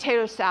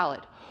potato salad.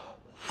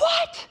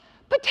 What?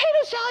 Potato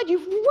salad?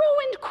 You've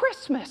ruined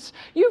Christmas.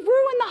 You've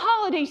ruined the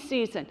holiday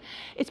season.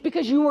 It's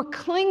because you were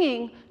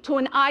clinging to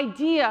an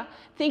idea,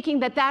 thinking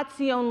that that's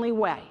the only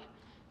way.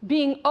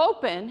 Being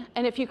open,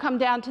 and if you come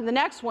down to the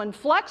next one,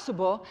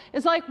 flexible,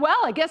 is like,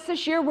 well, I guess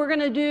this year we're going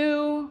to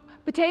do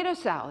potato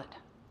salad.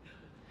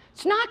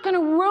 It's not going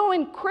to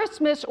ruin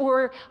Christmas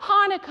or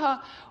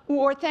Hanukkah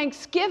or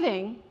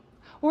Thanksgiving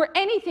or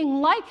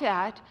anything like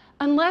that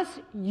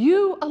unless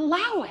you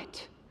allow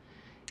it.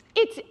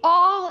 It's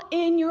all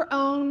in your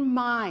own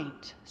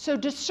mind. So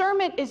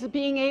discernment is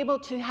being able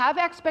to have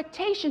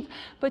expectations,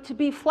 but to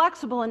be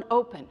flexible and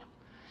open.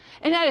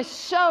 And that is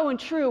so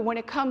true when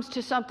it comes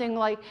to something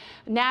like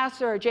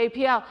NASA or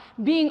JPL,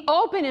 being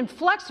open and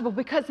flexible,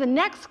 because the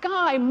next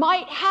guy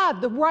might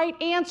have the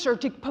right answer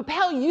to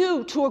propel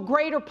you to a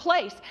greater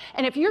place.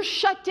 And if you're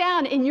shut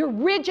down in your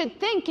rigid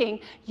thinking,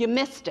 you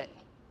missed it.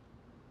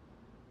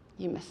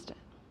 You missed it.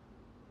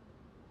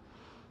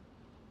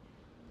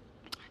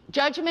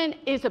 Judgment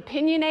is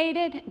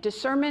opinionated.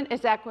 Discernment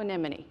is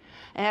equanimity.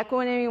 And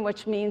equanimity,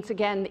 which means,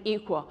 again, the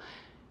equal.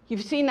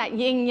 You've seen that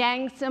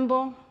yin-yang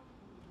symbol?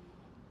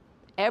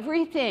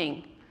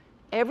 Everything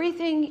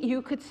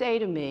you could say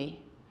to me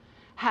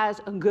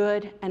has a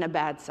good and a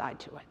bad side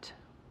to it.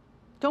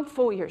 Don't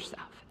fool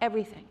yourself.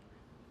 Everything.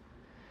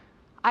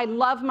 I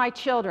love my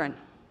children,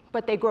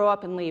 but they grow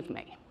up and leave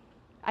me.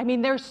 I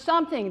mean, there's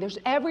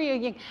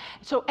every.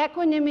 So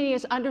equanimity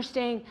is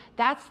understanding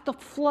that's the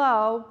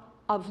flow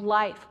of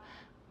life.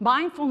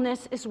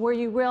 Mindfulness is where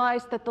you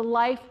realize that the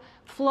life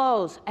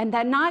flows, and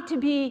that not to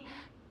be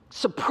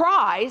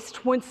surprised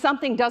when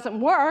something doesn't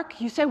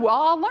work. You say, well,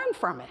 I'll learn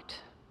from it.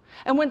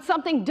 And when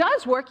something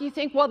does work, you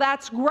think, well,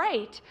 that's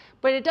great,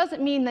 but it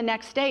doesn't mean the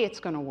next day it's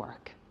going to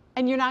work.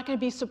 And you're not going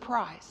to be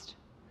surprised.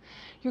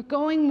 You're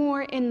going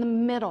more in the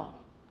middle.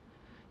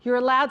 You're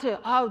allowed to,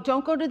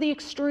 don't go to the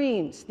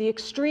extremes. The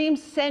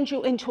extremes send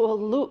you into a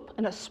loop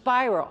and a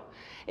spiral.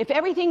 If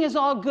everything is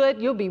all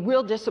good, you'll be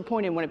real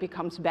disappointed when it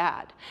becomes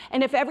bad.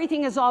 And if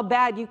everything is all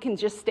bad, you can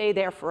just stay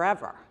there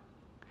forever.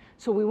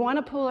 So we want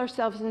to pull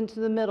ourselves into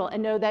the middle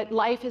and know that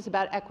life is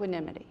about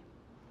equanimity.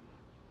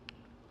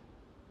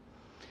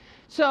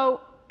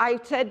 So I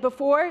said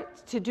before,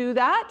 to do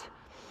that,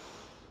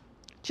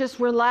 just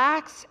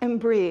relax and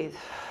breathe.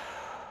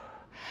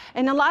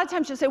 And a lot of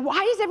times you'll say,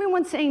 why is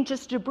everyone saying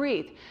just to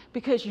breathe?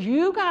 Because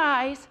you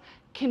guys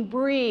can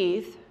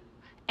breathe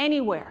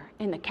anywhere.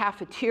 In the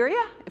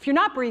cafeteria. If you're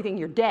not breathing,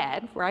 you're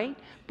dead, right?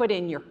 But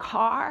in your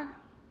car,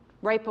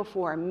 right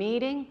before a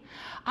meeting.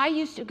 I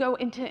used to go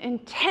into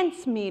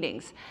intense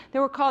meetings. They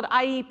were called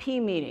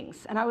IEP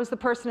meetings, and I was the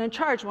person in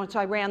charge once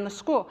I ran the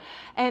school.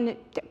 And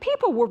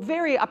people were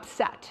very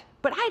upset,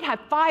 but I'd have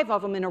 5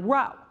 of them in a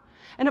row.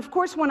 And of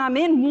course, when I'm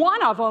in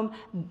one of them,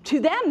 to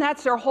them,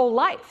 that's their whole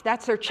life.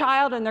 That's their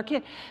child and their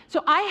kid.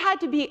 So I had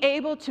to be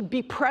able to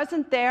be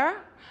present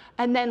there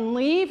and then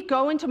leave,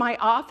 go into my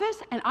office,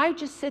 and I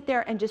just sit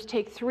there and just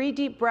take 3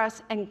 deep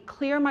breaths and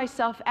clear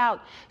myself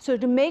out. So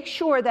to make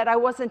sure that I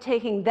wasn't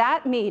taking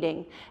that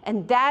meeting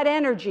and that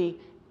energy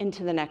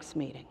into the next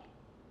meeting.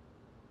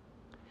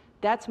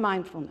 That's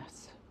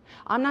mindfulness.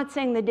 I'm not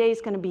saying the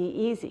day's going to be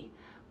easy,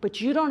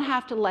 but you don't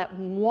have to let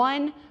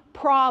one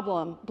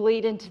problem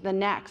bleed into the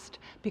next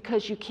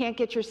because you can't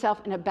get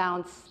yourself in a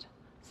balanced,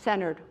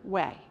 centered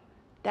way.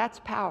 That's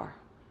power.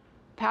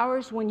 Power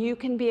is when you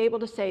can be able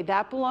to say,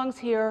 that belongs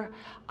here,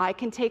 I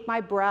can take my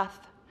breath,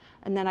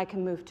 and then I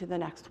can move to the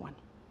next one.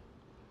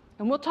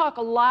 And we'll talk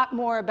a lot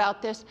more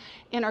about this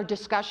in our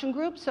discussion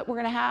groups that we're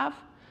going to have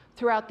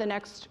throughout the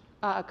next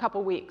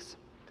couple weeks.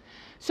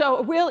 So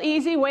a real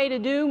easy way to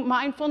do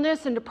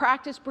mindfulness and to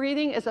practice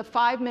breathing is a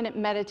 5-minute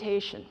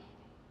meditation.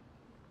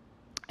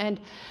 And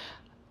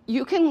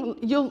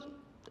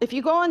if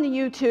you go on the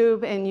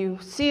YouTube and you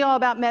see all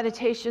about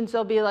meditations,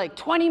 they'll be like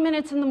 20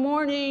 minutes in the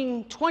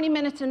morning, 20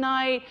 minutes a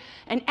night,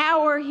 an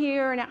hour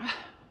here.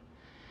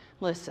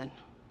 Listen,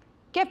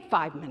 get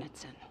 5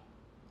 minutes in.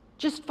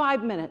 Just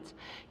 5 minutes.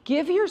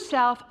 Give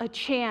yourself a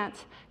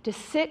chance to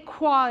sit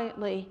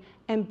quietly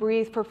and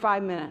breathe for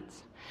 5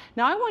 minutes.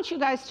 Now, I want you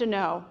guys to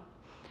know,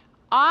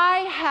 I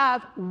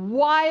have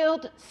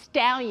wild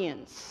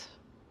stallions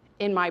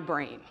in my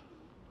brain.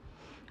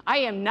 I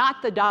am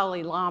not the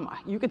Dalai Lama.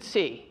 You could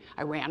see.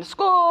 I ran a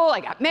school,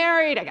 I got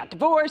married, I got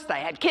divorced, I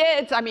had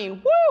kids. I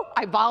mean, woo,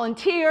 I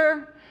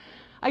volunteer.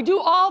 I do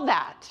all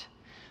that.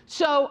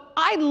 So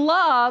I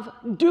love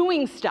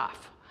doing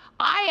stuff.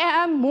 I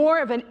am more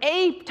of an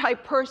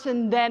A-type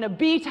person than a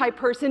B-type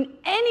person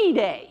any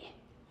day,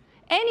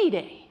 any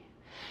day.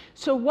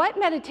 So what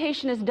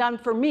meditation has done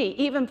for me,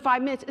 even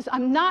 5 minutes, is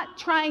I'm not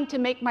trying to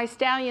make my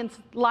stallions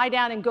lie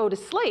down and go to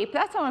sleep.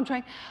 That's how I'm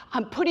trying.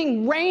 I'm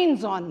putting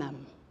reins on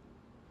them.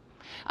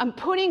 I'm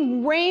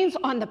putting reins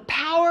on the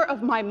power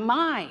of my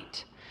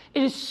mind.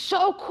 It is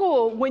so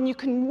cool when you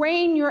can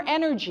rein your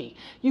energy.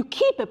 You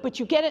keep it, but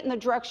you get it in the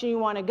direction you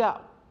want to go.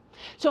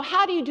 So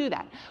how do you do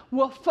that?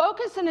 Well,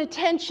 focus and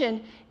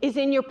attention is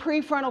in your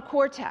prefrontal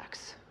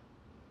cortex.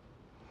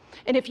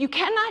 And if you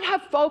cannot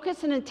have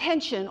focus and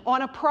attention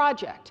on a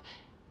project,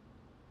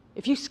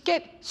 if you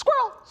get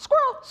squirrel,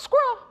 squirrel,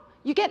 squirrel,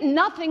 you get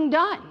nothing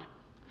done.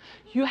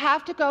 You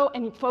have to go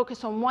and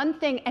focus on one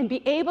thing and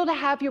be able to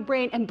have your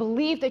brain and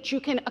believe that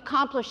you can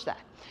accomplish that.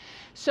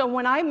 So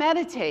when I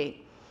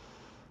meditate,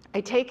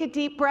 I take a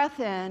deep breath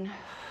in,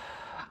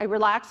 I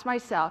relax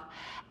myself,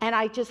 and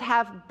I just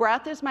have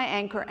breath as my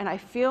anchor, and I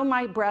feel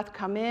my breath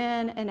come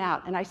in and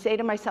out. And I say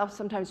to myself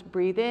sometimes,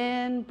 breathe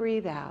in,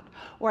 breathe out.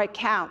 Or I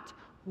count,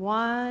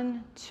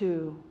 1,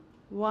 2,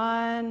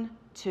 1,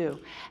 2.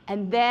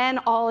 And then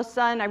all of a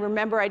sudden, I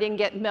remember I didn't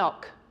get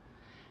milk.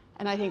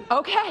 And I think,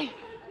 okay.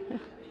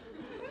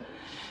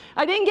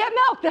 I didn't get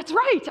milk, that's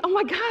right. Oh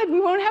my God, we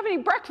won't have any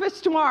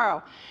breakfast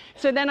tomorrow.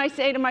 So then I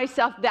say to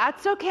myself,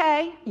 that's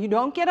okay. You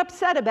don't get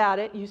upset about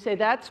it. You say,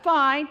 that's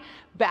fine.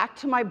 Back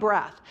to my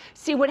breath.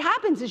 See, what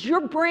happens is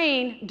your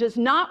brain does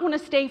not want to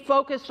stay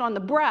focused on the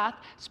breath,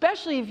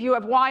 especially if you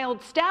have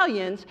wild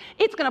stallions.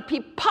 It's going to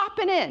keep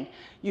popping in.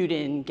 You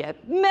didn't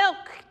get milk.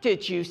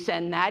 Did you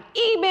send that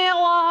email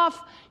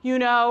off? You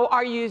know,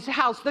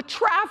 how's the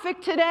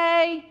traffic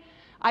today?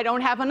 I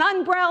don't have an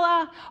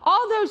umbrella.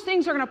 All those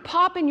things are going to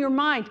pop in your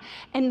mind.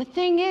 And the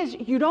thing is,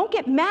 you don't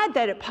get mad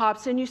that it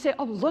pops in. You say,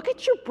 oh, look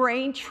at your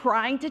brain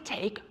trying to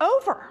take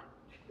over.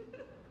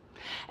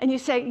 And you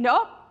say,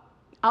 nope,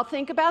 I'll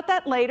think about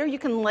that later. You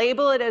can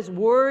label it as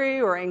worry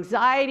or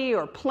anxiety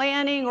or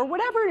planning or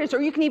whatever it is. Or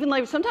you can even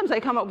label, sometimes I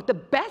come up with the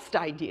best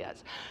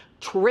ideas.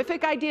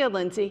 Terrific idea,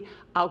 Lindsay.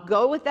 I'll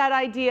go with that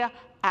idea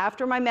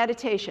after my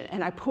meditation,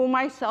 and I pull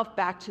myself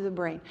back to the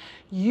brain.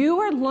 You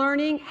are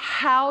learning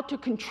how to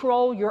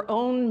control your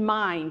own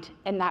mind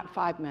in that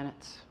 5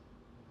 minutes.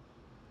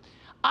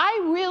 I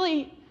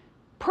really,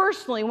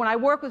 personally, when I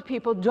work with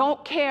people,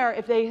 don't care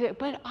if they say,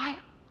 but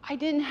I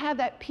didn't have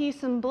that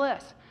peace and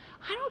bliss.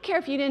 I don't care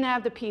if you didn't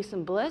have the peace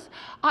and bliss.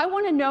 I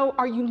want to know,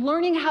 are you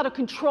learning how to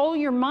control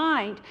your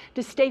mind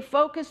to stay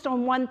focused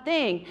on one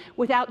thing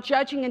without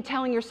judging and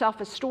telling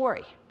yourself a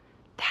story?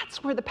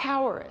 That's where the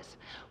power is.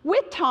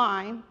 With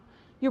time,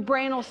 your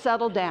brain will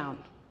settle down.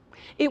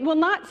 It will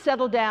not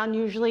settle down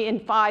usually in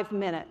 5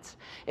 minutes.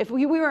 If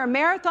we were a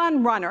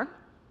marathon runner,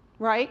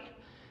 right?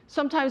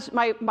 Sometimes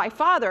my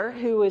father,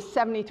 who is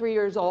 73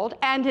 years old,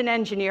 and an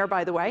engineer,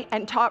 by the way,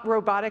 and taught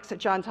robotics at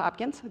Johns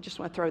Hopkins, I just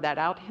want to throw that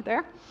out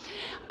there,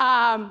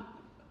 and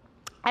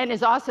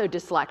is also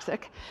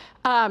dyslexic,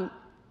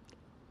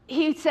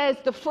 he says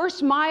the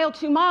first mile,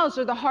 2 miles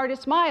are the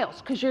hardest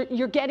miles because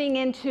you're getting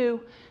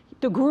into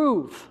the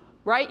groove,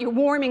 right? You're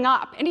warming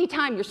up.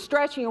 Anytime you're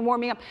stretching, you're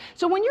warming up.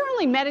 So when you're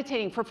only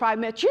meditating for 5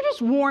 minutes, you're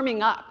just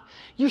warming up.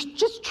 You're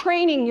just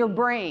training your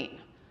brain.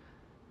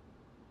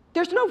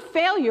 There's no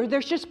failure,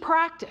 there's just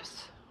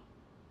practice.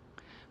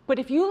 But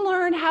if you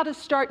learn how to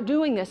start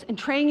doing this and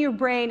train your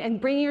brain and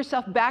bringing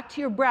yourself back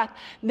to your breath,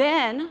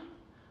 then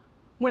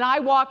when I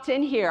walked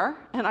in here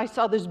and I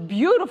saw this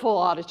beautiful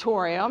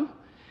auditorium,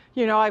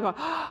 you know, I go,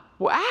 oh,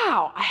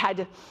 wow, I had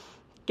to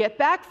get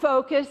back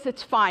focused.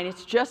 It's fine.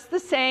 It's just the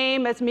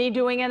same as me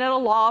doing it at a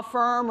law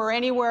firm or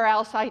anywhere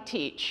else I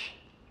teach,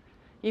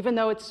 even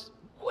though it's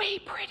way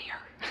prettier.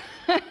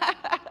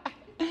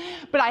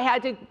 But I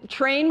had to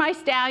train my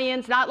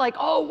stallions, not like,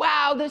 oh,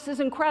 wow, this is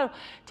incredible.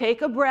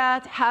 Take a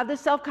breath, have the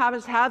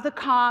self-confidence, have the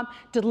calm,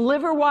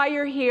 deliver while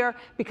you're here,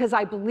 because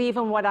I believe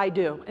in what I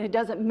do. And it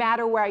doesn't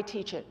matter where I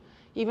teach it.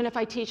 Even if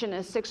I teach it in a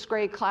 6th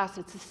grade class,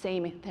 it's the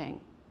same thing.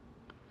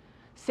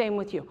 Same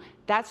with you.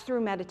 That's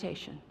through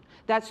meditation.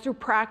 That's through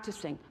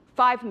practicing.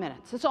 5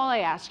 minutes. That's all I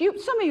ask.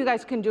 Some of you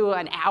guys can do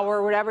an hour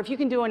or whatever. If you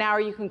can do an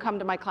hour, you can come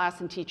to my class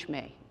and teach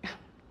me.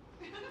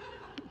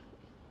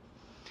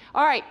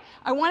 All right.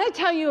 I want to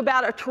tell you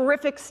about a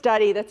terrific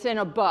study that's in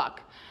a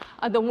book,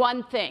 The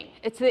One Thing.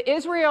 It's the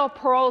Israel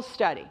Parole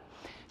Study.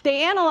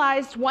 They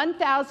analyzed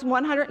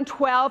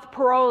 1,112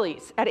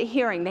 parolees at a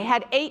hearing. They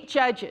had 8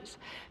 judges.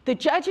 The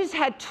judges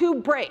had 2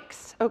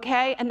 breaks,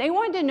 okay? And they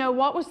wanted to know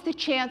what was the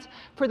chance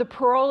for the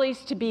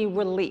parolees to be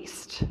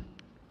released.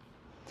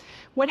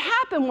 What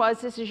happened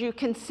was, as you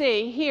can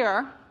see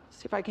here,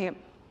 see if I can,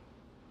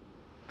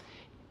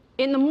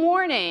 in the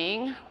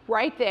morning,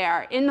 right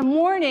there, in the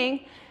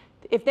morning,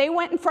 if they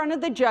went in front of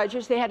the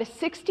judges, they had a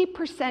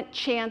 60%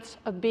 chance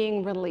of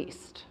being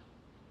released.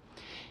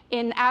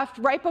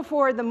 Right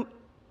before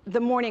the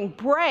morning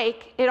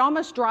break, it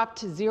almost dropped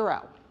to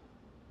 0.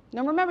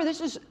 Now remember,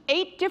 this is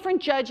 8 different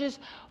judges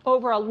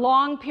over a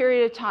long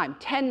period of time,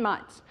 10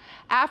 months.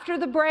 After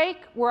the break,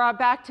 we're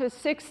back to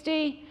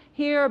 60,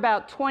 Here,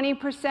 about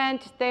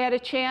 20%, they had a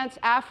chance.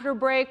 After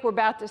break, we're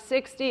about to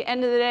 60.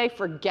 End of the day,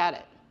 forget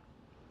it.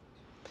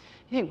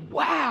 You think,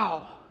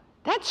 wow,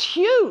 that's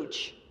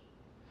huge.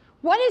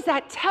 What does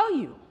that tell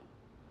you?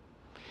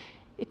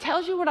 It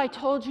tells you what I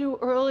told you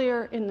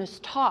earlier in this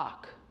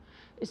talk,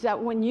 is that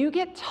when you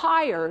get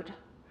tired,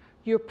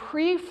 your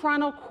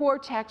prefrontal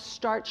cortex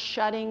starts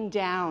shutting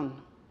down.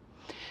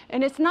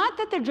 And it's not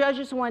that the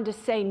judges wanted to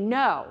say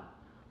no.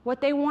 What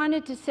they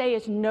wanted to say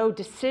is no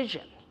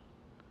decision.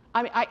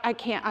 I mean,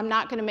 I'm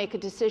not going to make a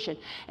decision.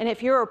 And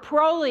if you're a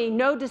parolee,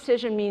 no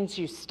decision means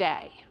you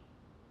stay.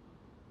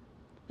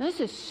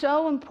 This is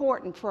so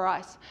important for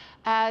us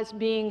as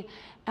being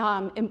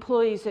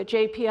employees at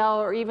JPL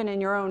or even in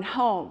your own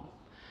home.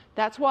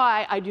 That's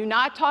why I do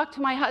not talk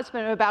to my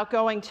husband about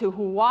going to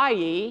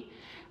Hawaii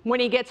when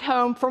he gets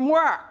home from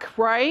work,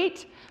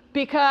 right?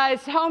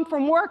 Because home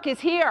from work is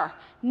here.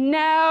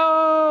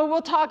 No,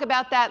 we'll talk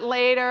about that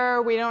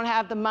later. We don't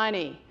have the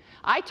money.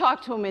 I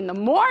talk to him in the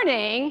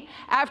morning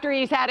after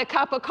he's had a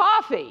cup of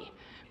coffee,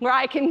 where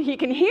he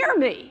can hear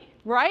me,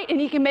 right? And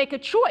he can make a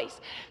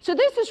choice. So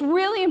this is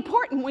really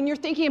important when you're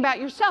thinking about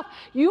yourself.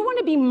 You want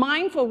to be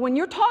mindful when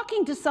you're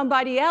talking to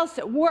somebody else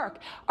at work.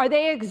 Are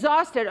they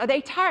exhausted? Are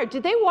they tired?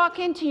 Did they walk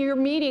into your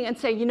meeting and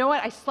say, you know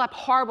what, I slept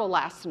horrible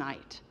last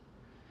night.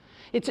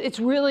 It's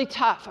really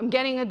tough. I'm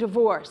getting a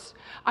divorce.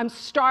 I'm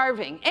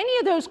starving. Any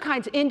of those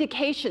kinds of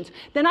indications.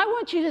 Then I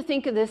want you to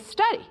think of this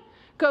study.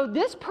 Go,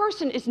 this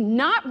person is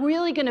not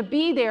really going to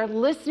be there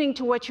listening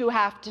to what you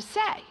have to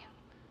say.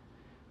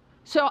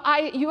 So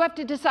you have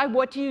to decide,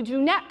 what do you do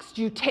next?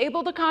 Do you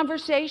table the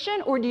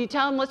conversation, or do you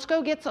tell them, let's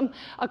go get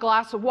a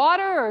glass of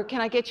water, or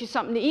can I get you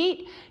something to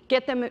eat?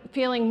 Get them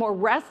feeling more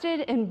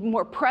rested and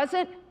more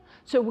present.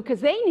 So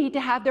because they need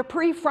to have their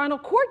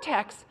prefrontal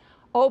cortex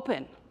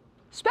open,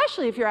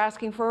 especially if you're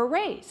asking for a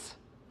raise,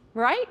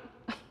 right?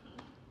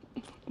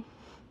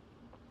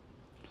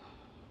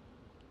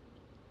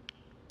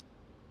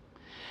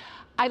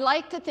 I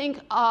like to think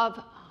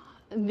of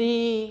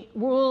the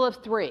rule of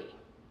 3.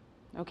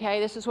 Okay,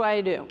 this is what I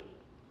do.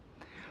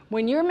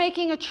 When you're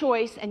making a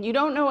choice and you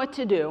don't know what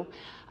to do,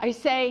 I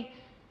say,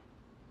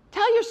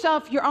 tell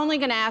yourself you're only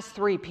going to ask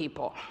 3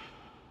 people.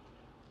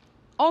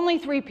 Only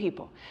 3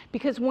 people.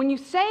 Because when you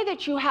say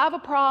that you have a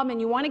problem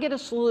and you want to get a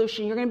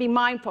solution, you're going to be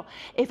mindful.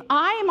 If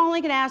I am only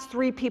going to ask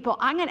 3 people,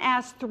 I'm going to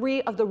ask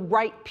 3 of the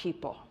right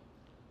people,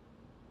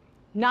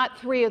 not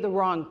 3 of the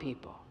wrong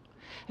people.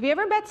 Have you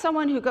ever met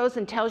someone who goes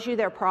and tells you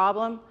their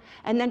problem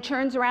and then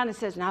turns around and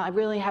says, no, I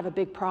really have a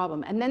big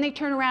problem. And then they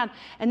turn around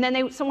and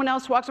then someone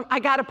else walks up, I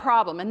got a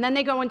problem. And then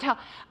they go and tell,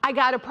 I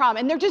got a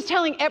problem. And they're just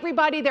telling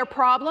everybody their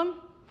problem.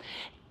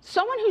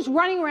 Someone who's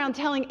running around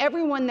telling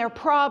everyone their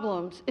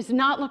problems is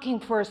not looking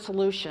for a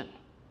solution.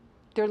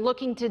 They're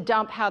looking to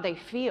dump how they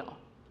feel.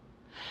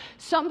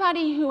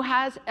 Somebody who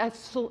has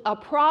a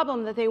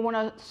problem that they want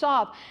to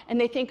solve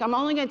and they think, I'm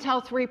only going to tell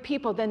 3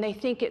 people, then they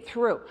think it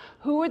through.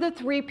 Who are the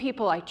 3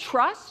 people I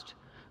trust,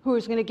 who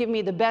is going to give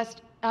me the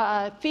best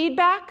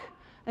feedback,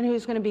 and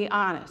who's going to be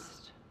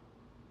honest?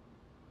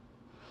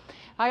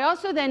 I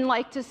also then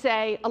like to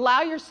say,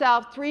 allow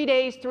yourself 3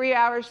 days, 3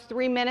 hours,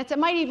 3 minutes, it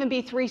might even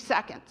be 3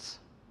 seconds.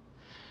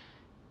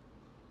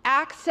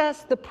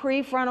 Access the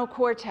prefrontal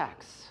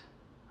cortex.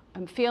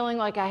 I'm feeling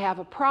like I have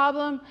a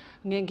problem.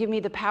 I'm going to give me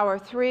the power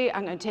of 3.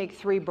 I'm going to take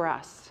 3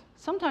 breaths.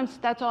 Sometimes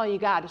that's all you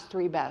got is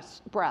 3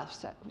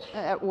 breaths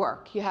at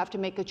work. You have to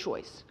make a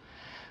choice.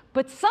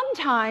 But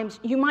sometimes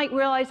you might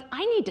realize,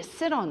 I need to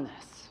sit on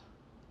this.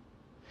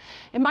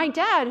 And my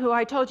dad, who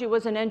I told you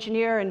was an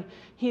engineer, and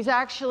he's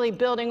actually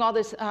building all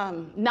this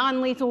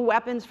non-lethal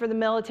weapons for the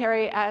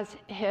military as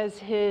his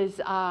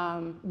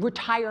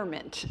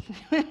retirement.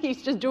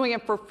 He's just doing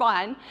it for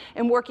fun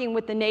and working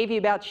with the Navy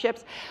about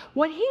ships.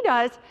 What he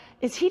does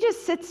is he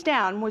just sits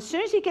down. As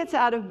soon as he gets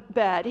out of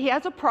bed, he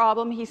has a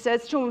problem. He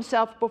says to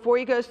himself before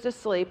he goes to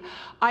sleep,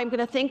 I'm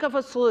going to think of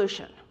a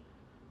solution.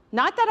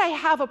 Not that I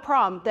have a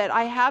problem, that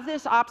I have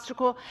this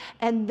obstacle,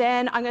 and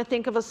then I'm going to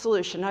think of a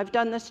solution. I've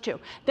done this too.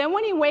 Then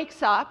when he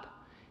wakes up,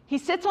 he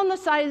sits on the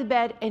side of the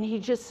bed, and he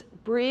just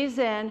breathes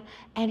in,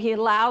 and he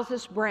allows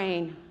his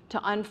brain to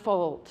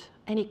unfold,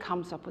 and he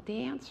comes up with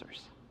the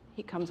answers.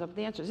 He comes up with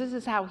the answers. This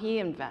is how he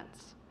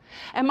invents.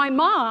 And my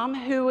mom,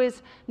 who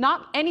is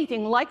not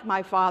anything like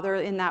my father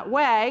in that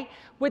way,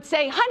 would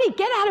say, honey,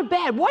 get out of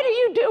bed. What are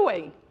you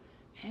doing?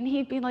 And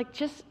he'd be like,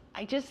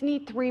 I just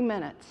need 3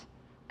 minutes.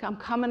 I'm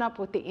coming up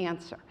with the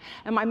answer.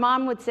 And my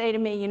mom would say to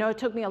me, you know, it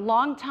took me a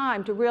long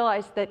time to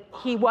realize that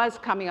he was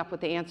coming up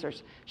with the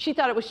answers. She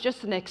thought it was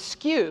just an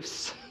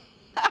excuse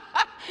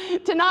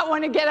to not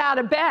want to get out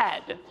of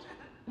bed.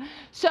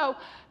 So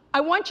I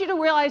want you to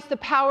realize the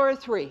power of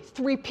 3.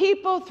 3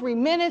 people, 3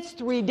 minutes,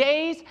 3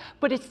 days,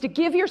 but it's to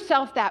give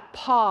yourself that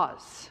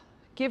pause.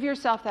 Give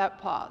yourself that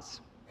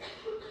pause.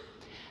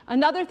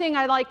 Another thing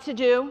I like to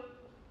do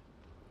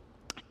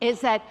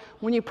is that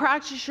when you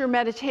practice your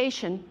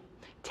meditation,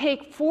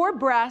 take 4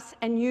 breaths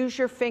and use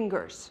your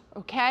fingers,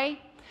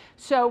 okay?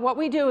 So what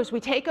we do is we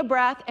take a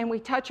breath and we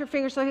touch your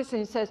fingers like this,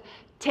 and it says,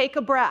 take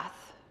a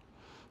breath.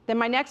 Then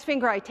my next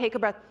finger, I take a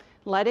breath.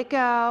 let it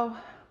go,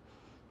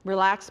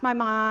 relax my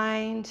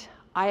mind,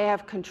 I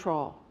have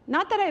control.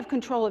 Not that I have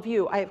control of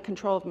you, I have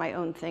control of my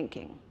own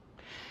thinking.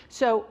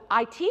 So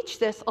I teach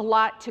this a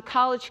lot to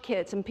college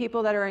kids and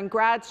people that are in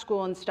grad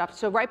school and stuff.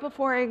 So right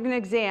before an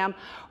exam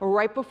or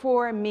right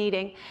before a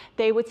meeting,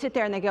 they would sit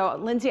there and they go,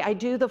 Lindsay, I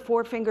do the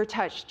 4-finger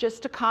touch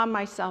just to calm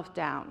myself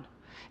down.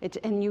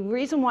 And the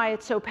reason why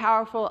it's so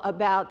powerful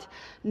about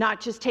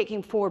not just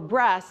taking 4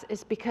 breaths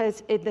is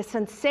because the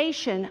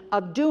sensation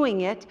of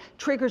doing it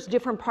triggers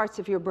different parts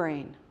of your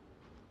brain.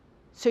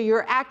 So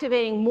you're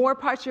activating more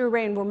parts of your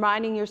brain,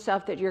 reminding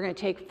yourself that you're going to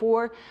take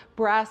 4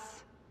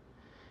 breaths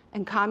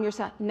and calm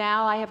yourself.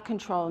 Now I have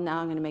control. Now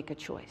I'm going to make a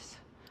choice.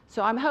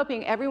 So I'm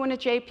hoping everyone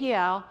at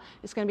JPL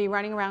is going to be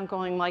running around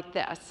going like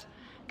this.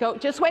 Go,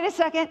 just wait a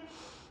second.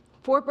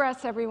 4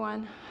 breaths,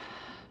 everyone.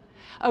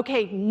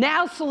 Okay,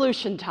 now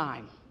solution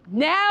time.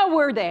 Now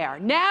we're there.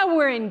 Now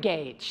we're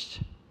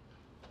engaged.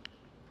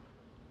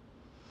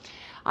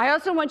 I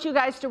also want you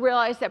guys to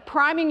realize that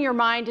priming your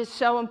mind is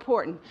so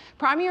important.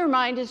 Priming your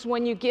mind is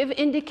when you give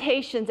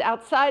indications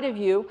outside of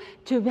you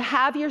to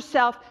have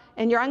yourself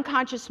and your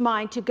unconscious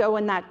mind to go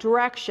in that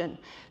direction.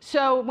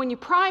 So when you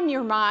prime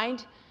your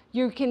mind,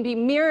 you can be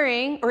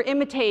mirroring or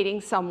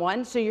imitating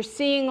someone. So you're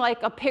seeing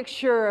like a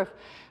picture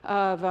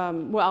of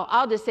well,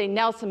 I'll just say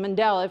Nelson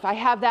Mandela. If I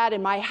have that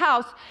in my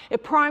house,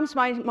 it primes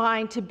my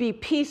mind to be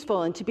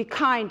peaceful and to be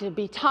kind, to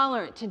be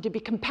tolerant, and to be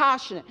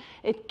compassionate.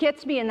 It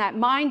gets me in that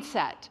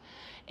mindset.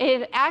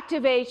 It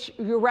activates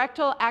your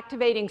rectal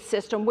activating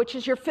system, which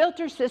is your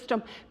filter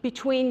system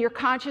between your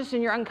conscious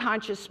and your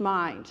unconscious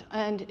mind.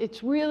 And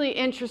it's really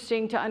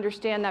interesting to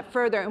understand that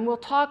further. And we'll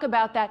talk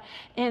about that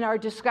in our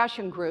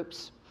discussion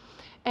groups.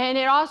 And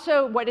it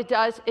also, what it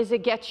does is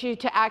it gets you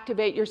to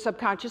activate your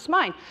subconscious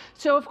mind.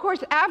 So of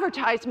course,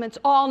 advertisements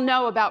all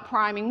know about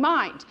priming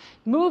mind.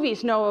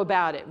 Movies know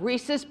about it.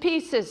 Reese's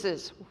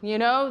Pieces, you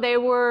know, they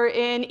were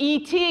in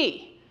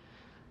E.T.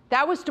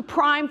 That was to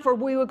prime for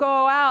we would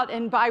go out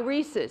and buy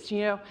Reese's,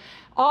 you know.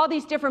 All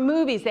these different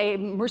movies,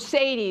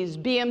 Mercedes,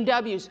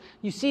 BMWs.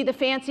 You see the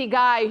fancy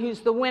guy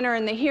who's the winner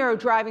and the hero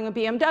driving a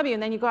BMW,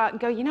 and then you go out and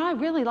go, you know, I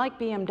really like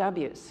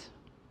BMWs.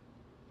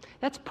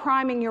 That's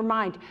priming your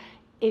mind.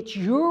 It's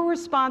your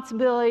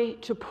responsibility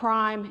to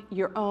prime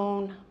your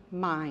own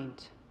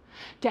mind.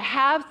 To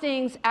have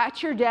things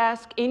at your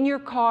desk, in your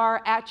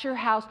car, at your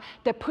house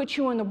that put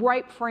you in the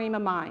right frame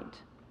of mind.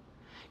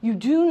 You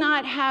do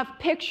not have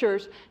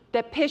pictures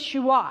that piss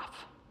you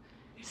off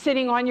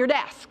sitting on your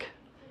desk.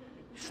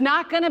 It's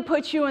not going to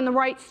put you in the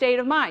right state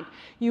of mind.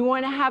 You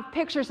want to have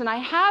pictures, and I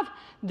have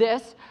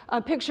this,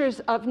 pictures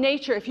of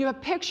nature. If you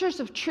have pictures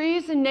of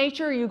trees and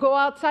nature, you go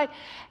outside,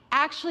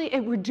 actually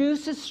it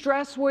reduces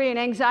stress, worry, and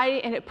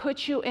anxiety, and it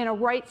puts you in a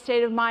right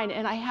state of mind.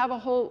 And I have a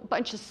whole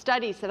bunch of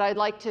studies that I'd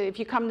like to, if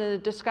you come to the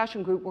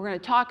discussion group, we're going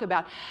to talk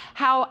about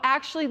how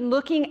actually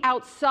looking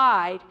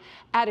outside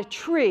at a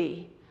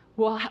tree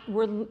will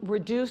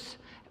reduce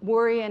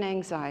worry and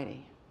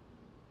anxiety.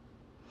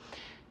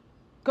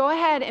 Go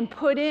ahead and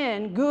put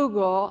in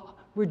Google,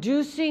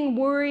 reducing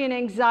worry and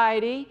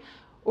anxiety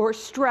or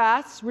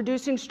stress,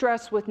 reducing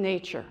stress with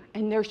nature.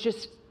 And there's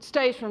just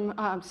studies from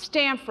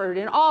Stanford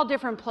and all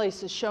different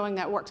places showing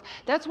that works.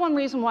 That's one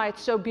reason why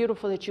it's so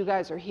beautiful that you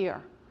guys are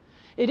here.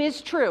 It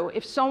is true.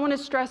 If someone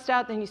is stressed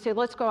out, then you say,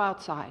 let's go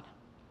outside.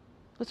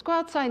 Let's go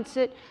outside and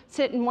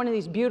sit in one of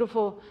these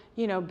beautiful,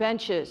 you know,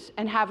 benches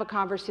and have a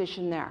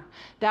conversation there.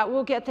 That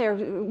will get their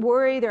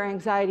worry, their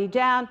anxiety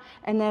down,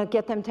 and then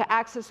get them to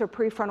access their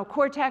prefrontal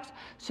cortex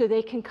so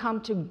they can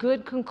come to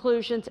good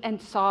conclusions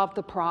and solve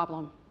the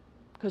problem,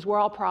 because we're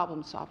all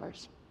problem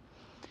solvers.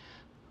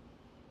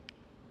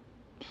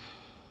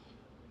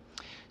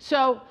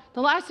 So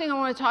the last thing I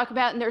want to talk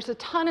about, and there's a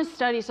ton of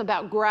studies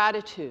about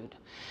gratitude.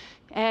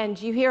 And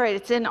you hear it,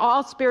 it's in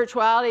all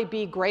spirituality,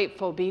 be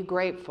grateful, be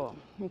grateful.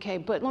 Okay,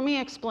 but let me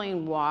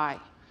explain why.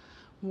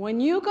 When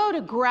you go to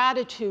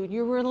gratitude,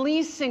 you're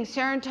releasing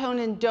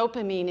serotonin and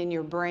dopamine in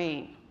your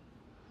brain.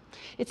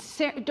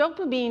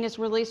 Dopamine is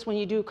released when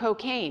you do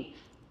cocaine.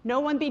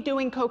 No one be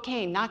doing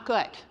cocaine, not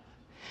good.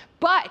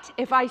 But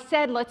if I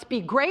said, let's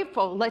be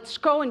grateful, let's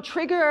go and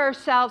trigger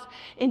ourselves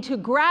into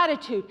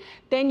gratitude,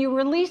 then you're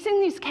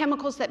releasing these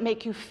chemicals that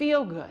make you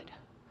feel good.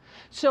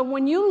 So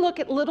when you look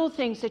at little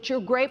things that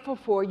you're grateful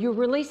for, you're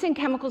releasing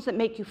chemicals that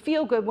make you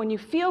feel good. When you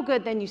feel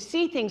good, then you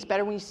see things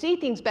better. When you see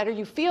things better,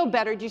 you feel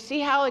better. Do you see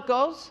how it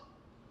goes?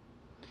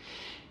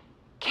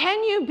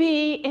 Can you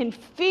be in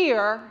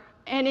fear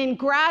and in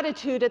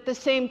gratitude at the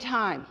same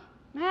time?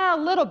 A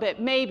little bit,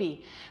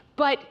 maybe.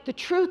 But the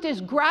truth is,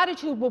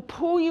 gratitude will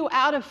pull you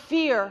out of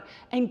fear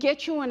and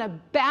get you in a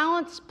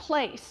balanced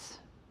place.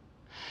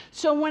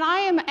 So when I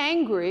am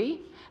angry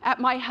at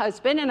my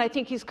husband, and I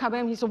think he's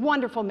coming, he's a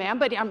wonderful man,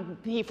 but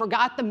he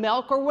forgot the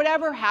milk or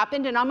whatever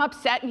happened, and I'm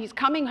upset, and he's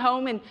coming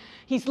home, and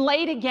he's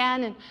late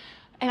again,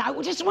 and I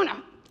just want to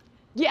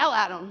yell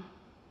at him.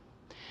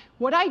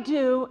 What I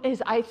do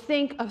is I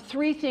think of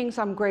 3 things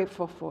I'm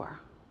grateful for.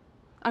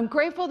 I'm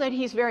grateful that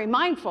he's very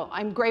mindful.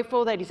 I'm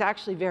grateful that he's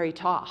actually very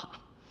tall.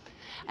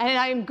 And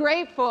I'm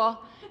grateful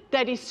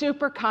that he's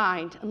super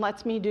kind and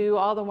lets me do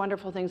all the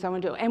wonderful things I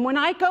want to do. And when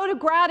I go to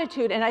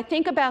gratitude and I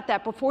think about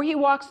that before he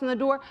walks in the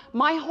door,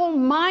 my whole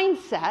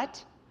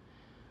mindset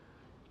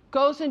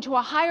goes into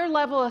a higher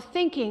level of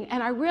thinking,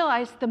 and I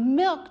realize the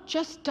milk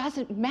just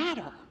doesn't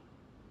matter.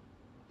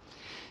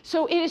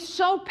 So it is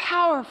so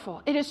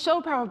powerful. It is so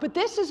powerful. But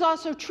this is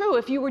also true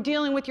if you were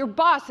dealing with your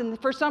boss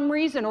and for some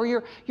reason, or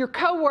your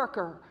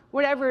coworker,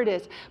 whatever it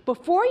is.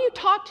 Before you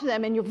talk to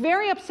them and you're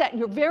very upset and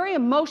you're very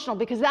emotional,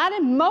 because that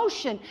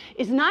emotion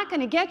is not going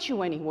to get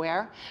you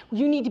anywhere,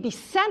 you need to be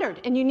centered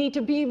and you need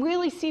to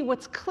really see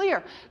what's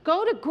clear.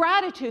 Go to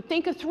gratitude.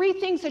 Think of 3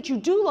 things that you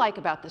do like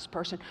about this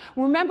person.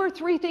 Remember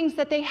 3 things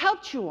that they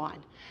helped you on.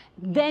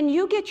 Then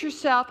you get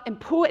yourself and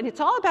it's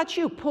all about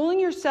you, pulling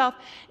yourself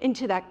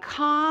into that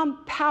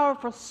calm,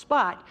 powerful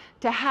spot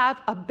to have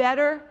a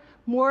better,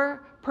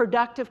 more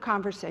productive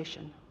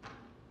conversation.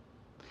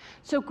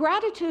 So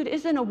gratitude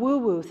isn't a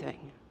woo-woo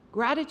thing.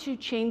 Gratitude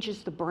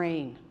changes the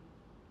brain.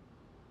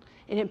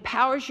 It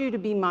empowers you to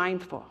be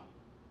mindful,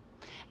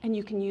 and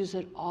you can use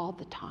it all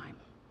the time.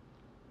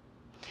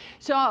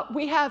 So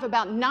we have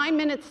about 9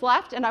 minutes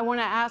left, and I want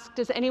to ask,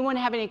 does anyone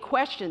have any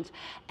questions?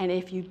 And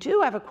if you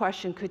do have a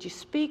question, could you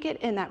speak it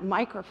in that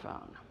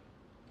microphone?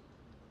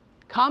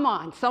 Come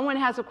on, someone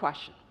has a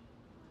question.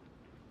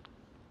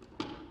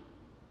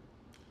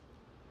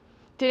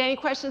 Did any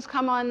questions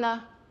come on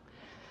the...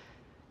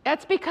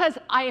 That's because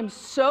I am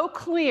so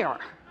clear,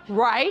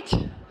 right?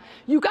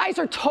 You guys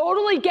are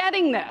totally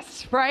getting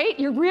this, right?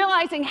 You're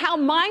realizing how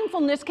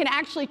mindfulness can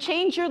actually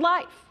change your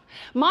life.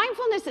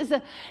 Mindfulness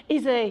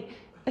is a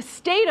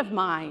state of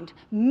mind.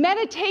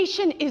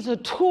 Meditation is a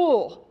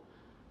tool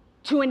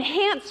to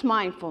enhance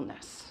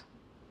mindfulness.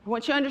 I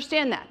want you to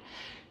understand that.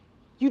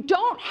 You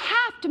don't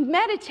have to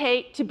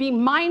meditate to be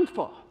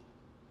mindful.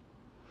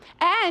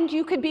 And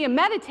you could be a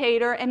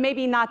meditator and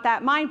maybe not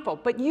that mindful.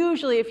 But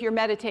usually if you're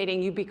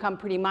meditating, you become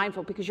pretty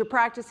mindful because you're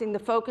practicing the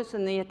focus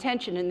and the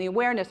attention and the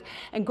awareness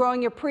and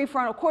growing your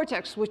prefrontal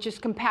cortex, which is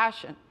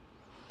compassion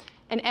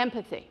and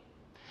empathy.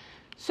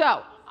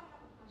 So,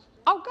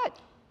 oh, good.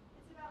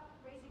 It's about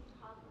raising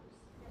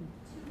toddlers and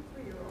 2 to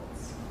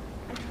 3-year-olds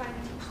and trying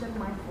to teach them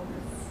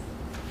mindfulness.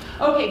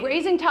 Okay,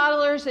 raising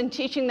toddlers and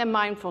teaching them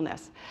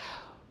mindfulness.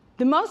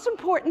 The most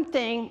important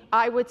thing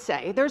I would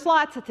say, there's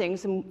lots of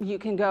things, and you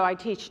can go, I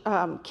teach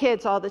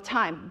kids all the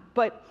time,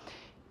 but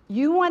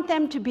you want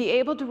them to be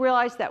able to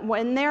realize that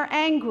when they're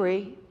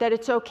angry, that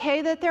it's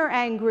okay that they're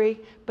angry,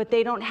 but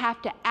they don't have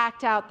to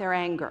act out their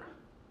anger.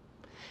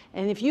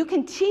 And if you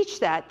can teach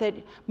that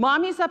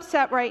mommy's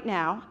upset right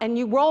now, and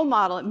you role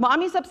model it,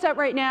 mommy's upset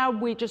right now,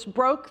 we just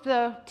broke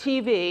the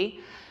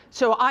TV,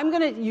 so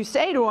you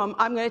say to them,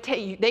 I'm gonna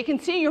take, they can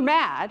see you're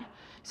mad,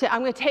 say,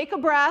 I'm gonna take a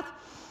breath,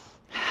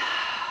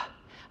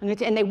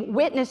 and they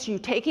witness you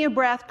taking a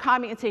breath,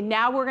 calming, and say,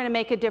 now we're going to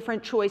make a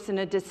different choice and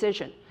a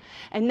decision.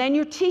 And then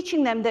you're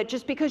teaching them that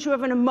just because you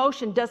have an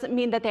emotion doesn't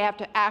mean that they have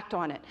to act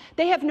on it.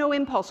 They have no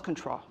impulse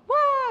control.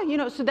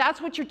 So that's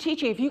what you're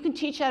teaching. If you can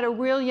teach at a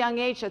real young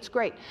age, that's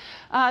great.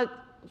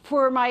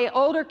 For my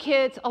older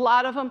kids, a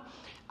lot of them,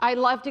 I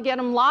love to get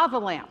them lava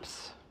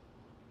lamps.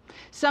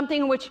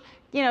 Something which,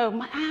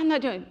 I'm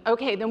not doing.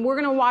 Okay, then we're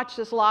going to watch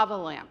this lava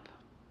lamp.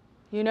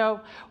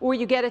 Or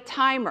you get a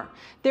timer.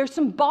 There's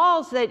some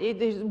balls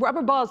there's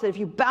rubber balls that if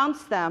you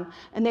bounce them,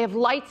 and they have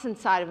lights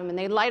inside of them, and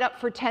they light up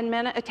for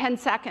 10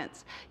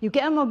 seconds. You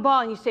get them a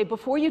ball, and you say,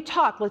 before you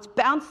talk, let's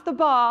bounce the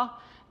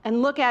ball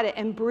and look at it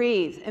and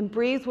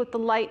breathe with the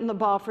light in the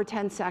ball for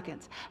 10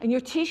 seconds. And you're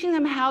teaching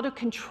them how to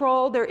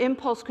control their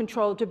impulse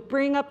control, to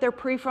bring up their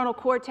prefrontal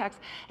cortex.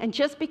 And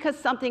just because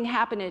something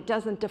happened, it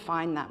doesn't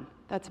define them.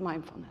 That's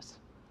mindfulness.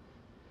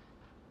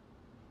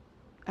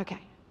 Okay.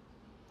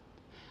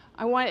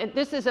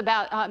 This is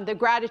about the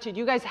gratitude.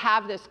 You guys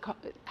have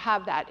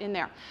that in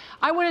there.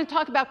 I want to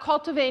talk about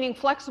cultivating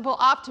flexible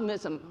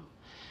optimism.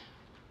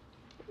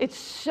 It's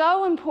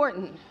so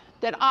important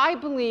that I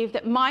believe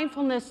that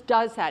mindfulness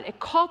does that. It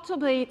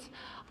cultivates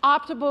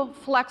optimal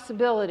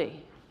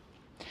flexibility.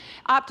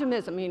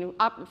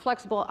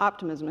 Flexible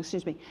optimism,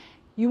 excuse me.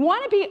 You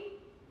want to be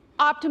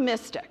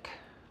optimistic.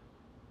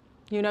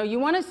 You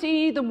want to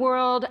see the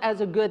world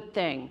as a good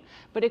thing.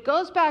 But it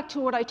goes back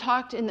to what I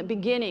talked in the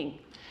beginning,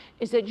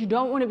 is that you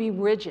don't want to be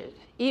rigid.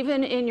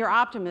 Even in your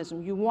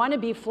optimism, you want to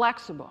be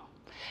flexible.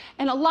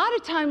 And a lot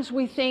of times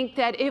we think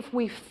that if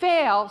we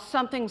fail,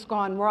 something's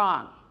gone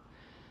wrong.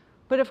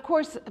 But of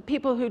course,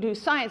 people who do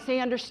science, they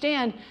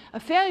understand a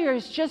failure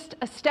is just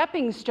a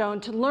stepping stone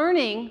to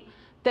learning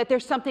that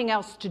there's something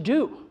else to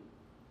do.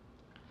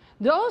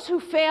 Those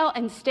who fail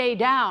and stay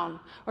down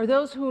are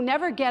those who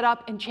never get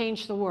up and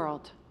change the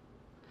world.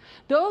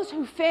 Those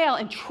who fail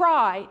and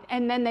try,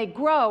 and then they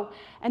grow,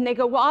 and they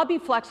go, well, I'll be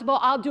flexible,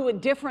 I'll do it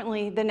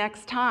differently the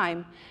next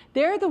time.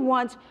 They're the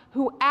ones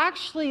who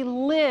actually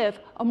live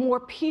a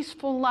more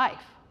peaceful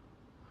life.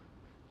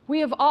 We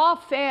have all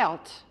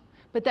failed,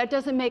 but that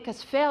doesn't make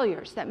us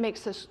failures. That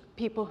makes us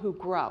people who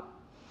grow.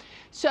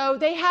 So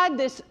they had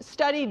this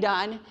study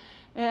done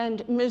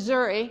in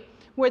Missouri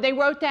where they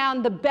wrote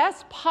down the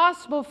best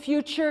possible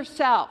future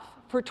self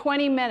for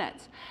 20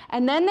 minutes.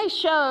 And then they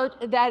showed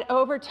that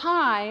over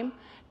time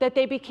that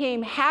they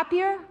became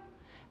happier,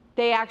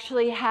 they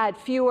actually had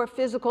fewer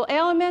physical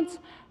ailments,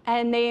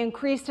 and they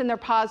increased in their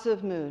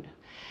positive mood.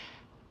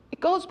 It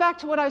goes back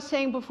to what I was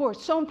saying before.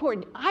 It's so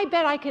important. I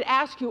bet I could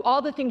ask you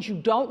all the things you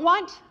don't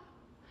want,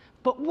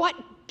 but what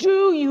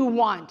do you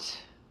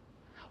want?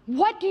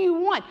 What do you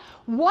want?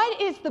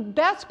 What is the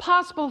best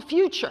possible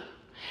future?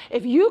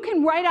 If you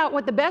can write out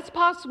what the best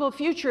possible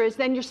future is,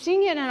 then you're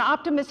seeing it in an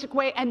optimistic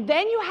way, and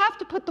then you have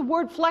to put the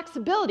word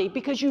flexibility,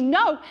 because you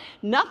know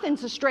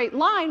nothing's a straight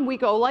line. We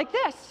go like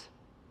this.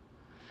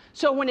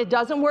 So when it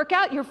doesn't work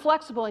out, you're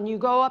flexible, and you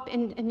go up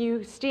and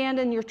you stand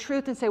in your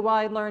truth and say, well,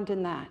 I learned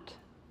in that.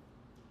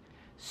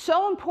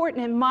 So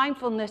important in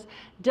mindfulness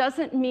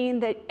doesn't mean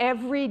that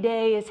every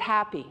day is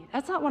happy.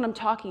 That's not what I'm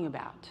talking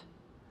about.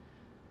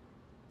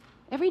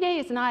 Every day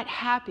is not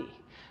happy,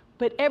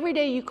 but every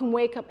day you can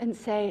wake up and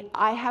say,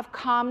 I have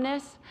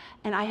calmness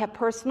and I have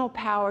personal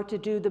power to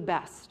do the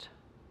best.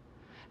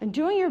 And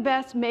doing your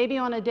best, maybe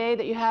on a day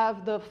that you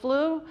have the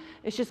flu,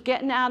 is just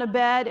getting out of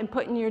bed and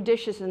putting your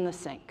dishes in the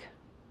sink.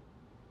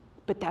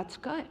 But that's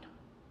good.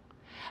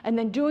 And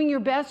then doing your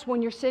best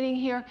when you're sitting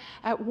here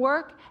at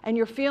work and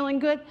you're feeling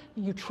good,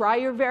 you try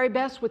your very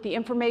best with the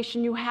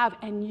information you have,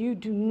 and you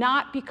do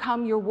not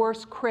become your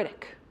worst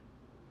critic.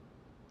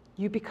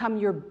 You become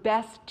your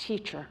best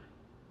teacher.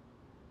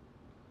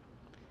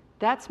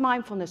 That's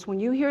mindfulness. When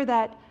you hear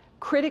that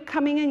critic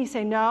coming in, you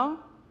say, no,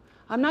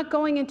 I'm not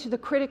going into the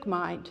critic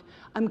mind.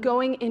 I'm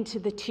going into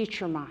the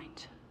teacher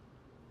mind.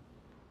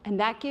 And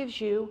that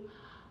gives you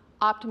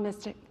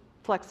optimistic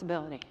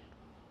flexibility.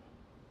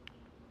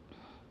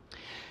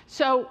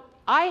 So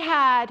I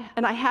had,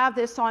 and I have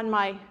this on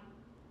my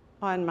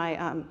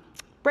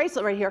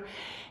bracelet right here,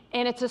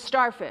 and it's a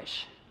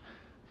starfish.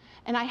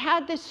 And I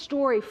had this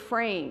story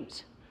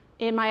framed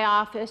in my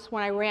office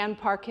when I ran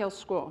Park Hill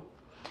School.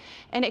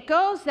 And it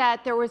goes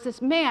that there was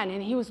this man,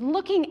 and he was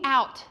looking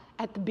out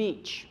at the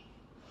beach.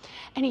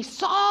 And he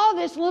saw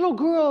this little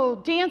girl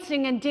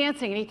dancing and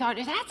dancing, and he thought,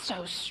 that's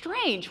so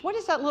strange. What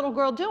is that little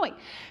girl doing?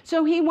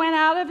 So he went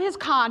out of his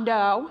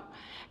condo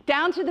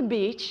down to the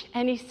beach,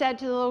 and he said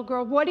to the little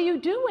girl, what are you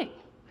doing?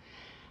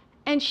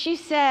 And she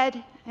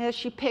said, as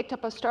she picked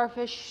up a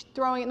starfish,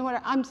 throwing it in the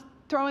water, I'm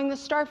throwing the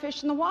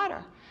starfish in the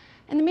water.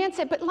 And the man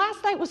said, but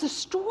last night was a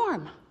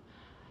storm.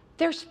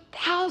 There's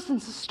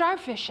thousands of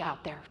starfish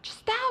out there,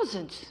 just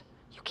thousands.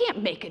 You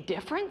can't make a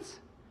difference.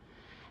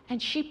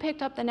 And she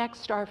picked up the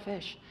next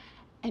starfish,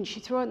 and she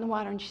threw it in the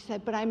water, and she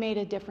said, but I made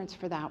a difference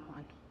for that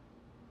one.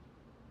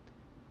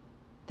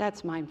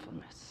 That's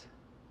mindfulness.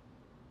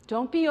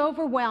 Don't be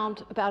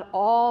overwhelmed about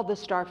all the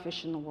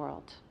starfish in the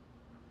world.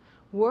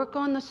 Work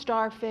on the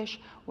starfish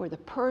or the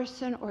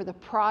person or the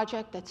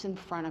project that's in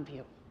front of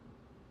you.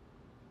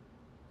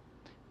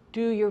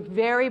 Do your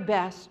very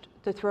best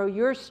to throw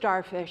your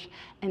starfish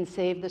and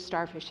save the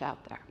starfish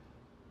out there.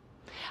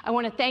 I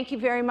want to thank you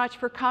very much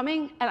for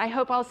coming, and I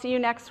hope I'll see you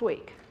next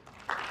week.